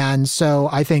 And so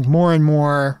I think more and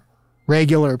more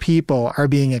regular people are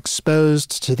being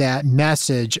exposed to that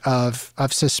message of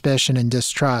suspicion and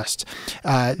distrust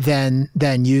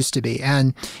than used to be.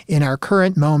 And in our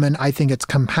current moment, I think it's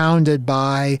compounded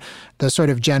by the sort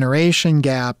of generation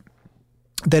gap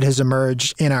that has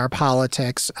emerged in our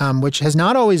politics, which has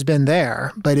not always been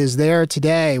there, but is there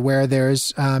today, where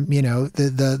there's,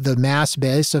 the mass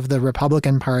base of the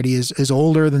Republican Party is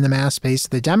older than the mass base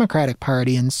of the Democratic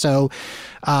Party. And so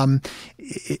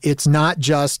it's not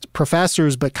just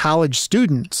professors, but college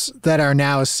students that are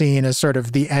now seen as sort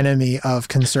of the enemy of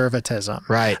conservatism.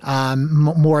 Right.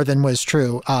 More than was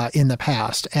true in the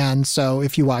past. And so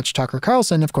if you watch Tucker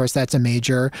Carlson, of course, that's a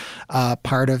major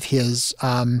part of his,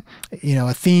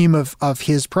 a theme of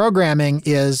his programming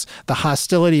is the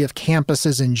hostility of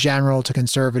campuses in general to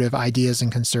conservative ideas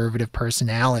and conservative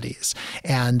personalities,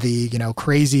 and the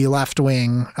crazy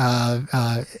left-wing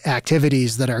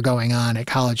activities that are going on at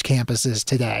college campuses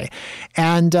today.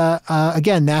 And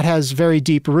again, that has very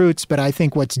deep roots, but I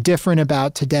think what's different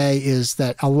about today is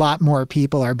that a lot more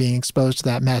people are being exposed to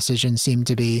that message and seem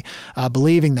to be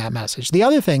believing that message. The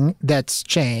other thing that's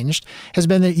changed has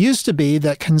been that it used to be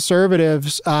that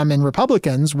conservatives and Republicans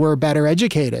were better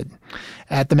educated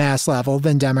at the mass level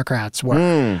than Democrats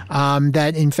were.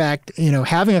 That in fact,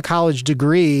 having a college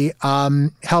degree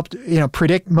helped,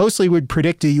 would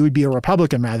predict you would be a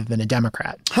Republican rather than a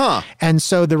Democrat. And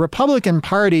so the Republican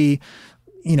Party,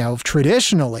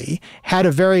 traditionally had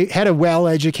a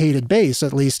well-educated base.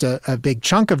 At least a big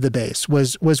chunk of the base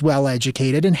was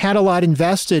well-educated and had a lot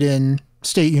invested in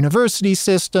state university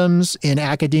systems, in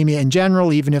academia in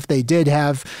general. Even if they did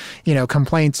have,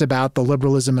 complaints about the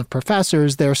liberalism of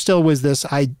professors, there still was this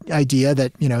idea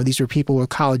that, these were people who were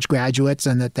college graduates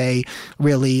and that they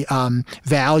really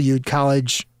valued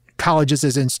colleges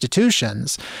as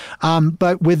institutions.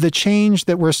 But with the change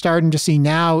that we're starting to see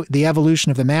now, the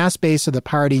evolution of the mass base of the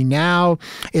party, now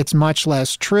it's much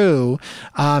less true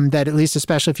that, at least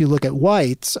especially if you look at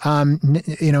whites, in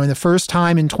the first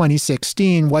time in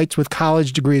 2016, whites with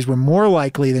college degrees were more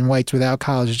likely than whites without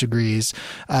college degrees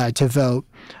to vote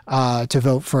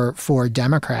for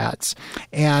Democrats.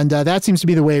 And that seems to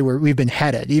be the way we've been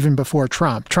headed, even before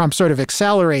Trump. Trump sort of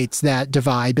accelerates that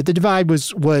divide, but the divide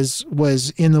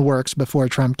was in the works before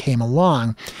Trump came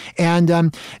along. And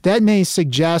that may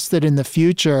suggest that in the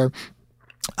future,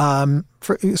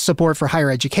 for support for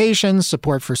higher education,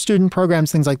 support for student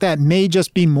programs, things like that, may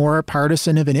just be more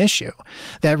partisan of an issue.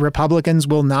 That Republicans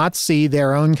will not see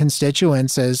their own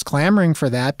constituents as clamoring for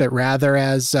that, but rather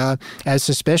as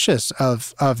suspicious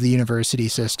of the university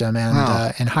system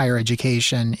and higher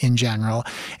education in general.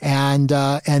 And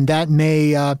that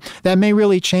may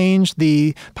really change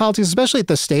the politics, especially at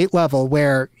the state level,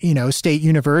 where state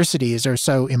universities are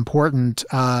so important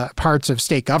parts of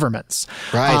state governments,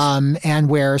 right? And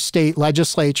where state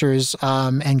legislatures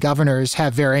and governors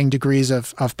have varying degrees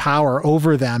of power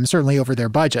over them, certainly over their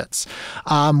budgets.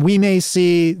 We may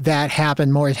see that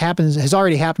happen more. It has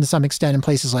already happened to some extent in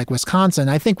places like Wisconsin.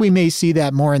 I think we may see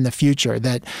that more in the future,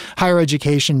 that higher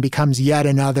education becomes yet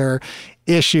another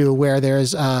issue where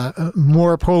there's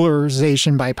more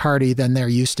polarization by party than there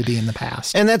used to be in the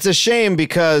past. And that's a shame,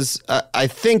 because I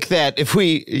think that if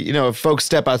if folks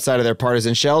step outside of their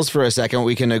partisan shells for a second,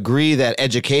 we can agree that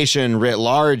education writ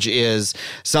large is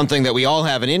something that we all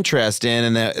have an interest in,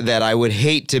 and that I would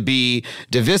hate to be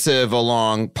divisive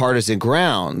along partisan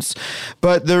grounds.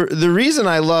 But the reason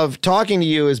I love talking to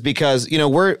you is because,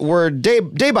 we're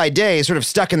day by day sort of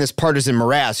stuck in this partisan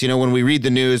morass. When we read the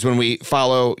news, when we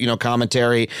follow,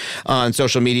 commentary on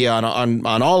social media,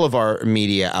 on all of our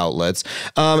media outlets.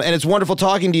 And it's wonderful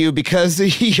talking to you because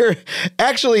you're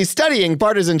actually studying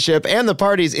partisanship and the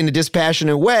parties in a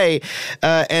dispassionate way,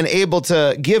 and able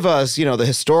to give us, the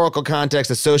historical context,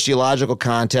 the sociological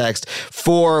context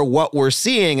for what we're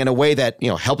seeing in a way that,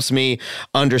 helps me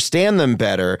understand them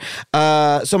better.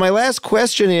 So my last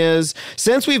question is,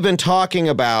 since we've been talking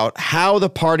about how the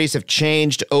parties have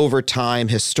changed over time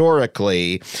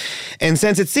historically, and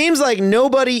since it seems like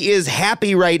nobody is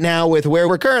happy right now with where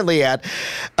we're currently at,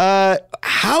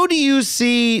 how do you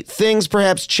see things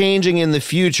perhaps changing in the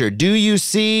future? Do you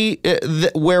see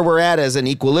where we're at as an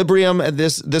equilibrium at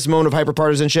this moment of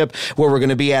hyperpartisanship, where we're going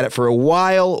to be at it for a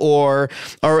while, or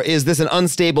is this an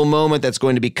unstable moment that's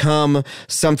going to become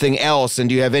something else? And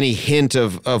do you have any hint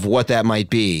of what that might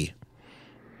be?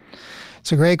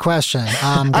 It's a great question.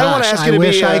 I don't want to ask you to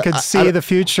wish I could see the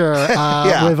future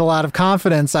with a lot of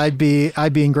confidence. I'd be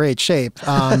in great shape.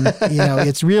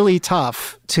 It's really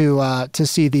tough to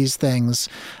see these things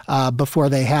before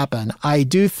they happen. I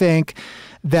do think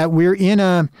that we're in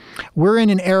an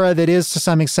era that is to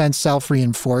some extent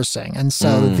self-reinforcing, and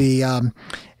so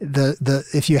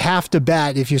if you have to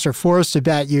bet, if you're sort of forced to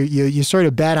bet, you sort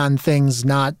of bet on things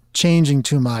not changing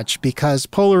too much, because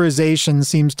polarization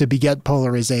seems to beget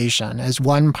polarization. As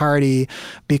one party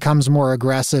becomes more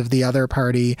aggressive, the other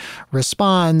party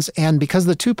responds. And because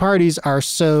the two parties are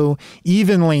so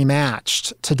evenly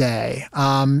matched today,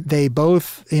 they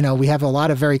both, we have a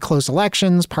lot of very close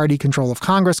elections. Party control of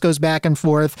Congress goes back and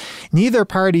forth. Neither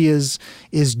party is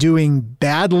doing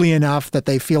badly enough that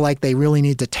they feel like they really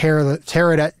need to tear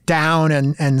it down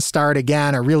and start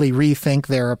again, or really rethink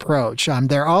their approach.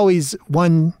 They're always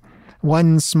one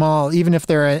small, even if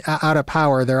they're out of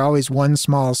power, they're always one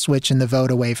small switch in the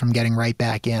vote away from getting right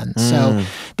back in. So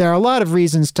there are a lot of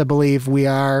reasons to believe we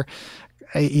are,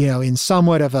 in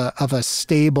somewhat of a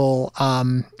stable,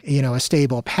 a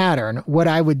stable pattern. What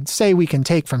I would say we can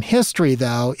take from history,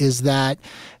 though, is that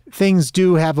things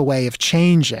do have a way of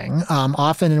changing,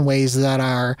 often in ways that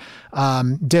are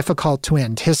difficult to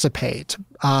anticipate.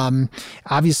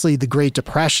 Obviously, the Great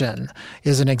Depression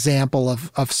is an example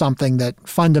of something that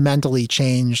fundamentally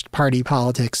changed party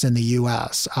politics in the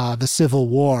U.S. The Civil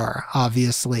War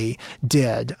obviously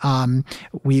did.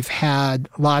 We've had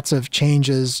lots of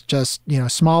changes, just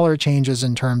smaller changes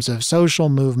in terms of social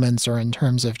movements or in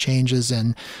terms of changes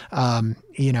in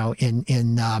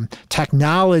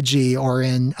technology or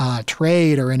in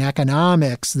trade or in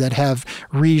economics that have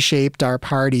reshaped our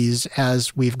parties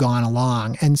as we've gone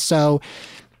along. And so,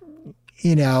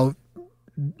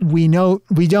 we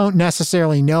don't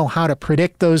necessarily know how to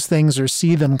predict those things or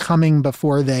see them coming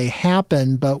before they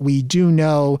happen, but we do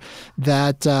know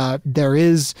that there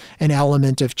is an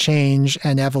element of change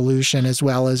and evolution as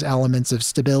well as elements of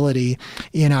stability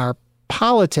in our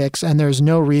politics, and there's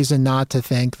no reason not to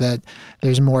think that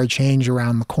there's more change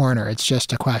around the corner. It's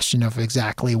just a question of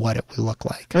exactly what it would look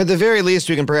like. At the very least,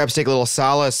 we can perhaps take a little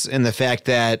solace in the fact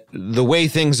that the way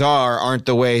things aren't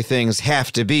the way things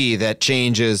have to be, that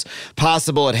change is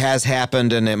possible, it has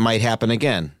happened, and it might happen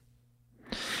again.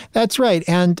 That's right.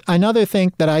 And another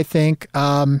thing that I think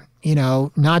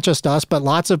not just us, but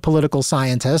lots of political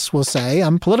scientists will say,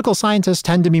 political scientists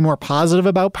tend to be more positive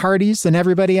about parties than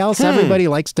everybody else. Everybody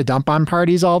likes to dump on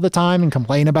parties all the time and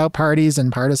complain about parties,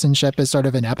 and partisanship is sort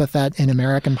of an epithet in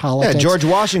American politics. Yeah, George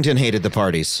Washington hated the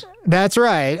parties. That's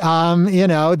right.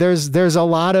 There's a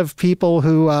lot of people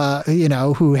who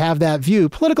have that view.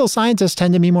 Political scientists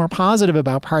tend to be more positive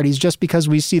about parties just because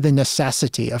we see the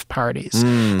necessity of parties,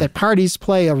 that parties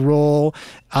play a role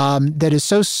that is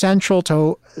so central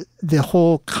to the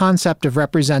whole concept of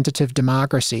representative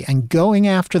democracy, and going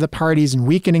after the parties and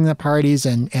weakening the parties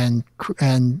and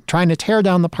trying to tear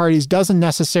down the parties doesn't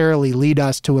necessarily lead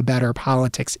us to a better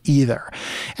politics either.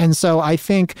 And so I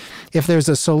think if there's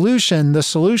a solution, the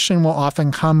solution will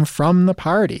often come from the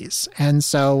parties. And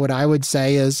so what I would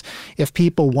say is, if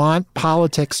people want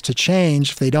politics to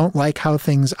change, if they don't like how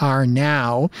things are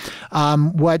now,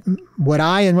 what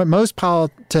I and what most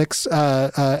politics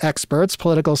experts,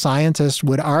 political scientists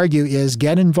would argue is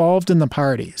get involved in the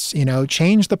parties.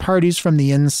 Change the parties from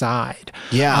the inside.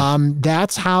 Yeah,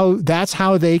 that's how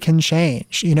they can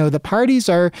change. The parties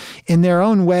are in their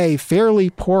own way fairly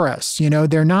porous.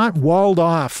 They're not walled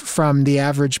off from the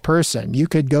average person. You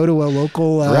could go to a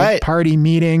local party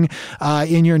meeting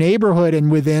in your neighborhood, and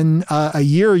within a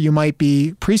year you might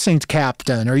be precinct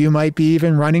captain, or you might be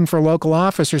even running for local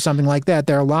office or something like that.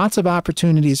 There are lots of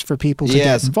opportunities for people to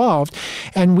get involved,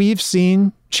 and we've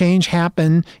seen change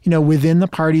happen, within the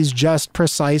parties just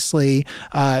precisely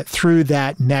through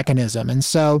that mechanism. And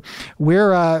so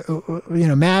we're,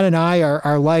 Matt and I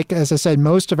are like, as I said,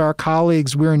 most of our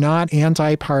colleagues, we're not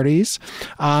anti-parties,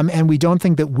 and we don't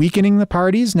think that weakening the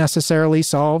parties necessarily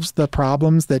solves the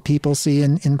problems that people see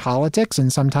in politics,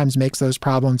 and sometimes makes those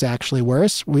problems actually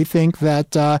worse. We think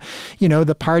that,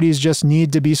 the parties just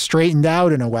need to be straightened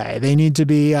out in a way. They need to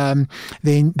be,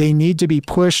 they need to be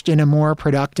pushed in a more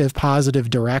productive, positive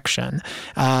direction,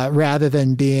 rather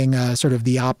than being sort of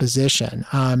the opposition.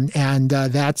 And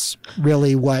that's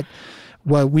really what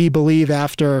we believe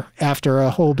after a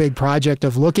whole big project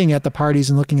of looking at the parties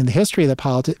and looking at the history of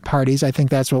the parties. I think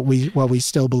that's what we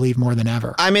still believe more than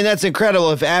ever. I mean, that's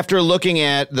incredible. If after looking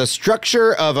at the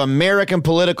structure of American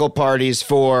political parties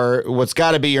for what's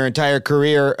got to be your entire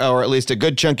career, or at least a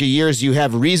good chunk of years, you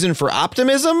have reason for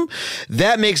optimism,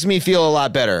 that makes me feel a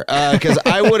lot better, because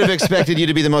I would have expected you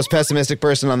to be the most pessimistic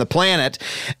person on the planet.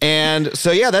 And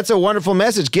so, yeah, that's a wonderful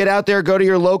message. Get out there, go to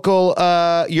your local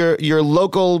your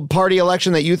local party election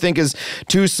that you think is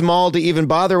too small to even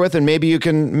bother with, and maybe you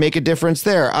can make a difference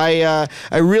there. I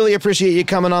really appreciate you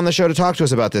coming on the show to talk to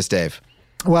us about this, Dave.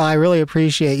 Well, I really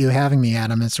appreciate you having me,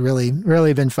 Adam. It's really,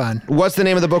 really been fun. What's the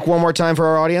name of the book one more time for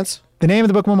our audience? The name of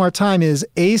the book one more time is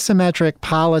Asymmetric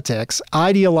Politics,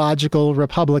 Ideological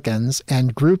Republicans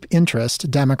and Group Interest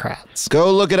Democrats.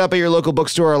 Go look it up at your local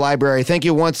bookstore or library. Thank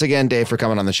you once again, Dave, for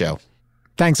coming on the show.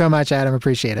 Thanks so much, Adam.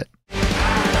 Appreciate it.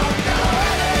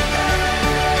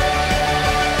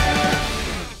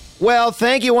 Well,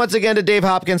 thank you once again to Dave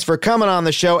Hopkins for coming on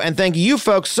the show, and thank you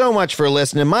folks so much for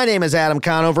listening. My name is Adam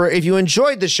Conover. If you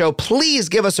enjoyed the show, please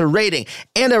give us a rating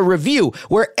and a review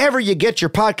wherever you get your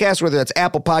podcast, whether that's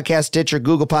Apple Podcasts, Stitcher,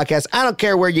 Google Podcasts. I don't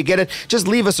care where you get it. Just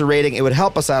leave us a rating. It would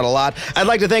help us out a lot. I'd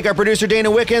like to thank our producer,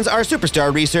 Dana Wickens, our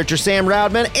superstar researcher, Sam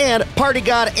Roudman, and party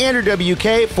god, Andrew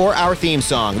WK, for our theme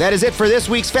song. That is it for this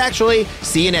week's Factually.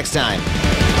 See you next time.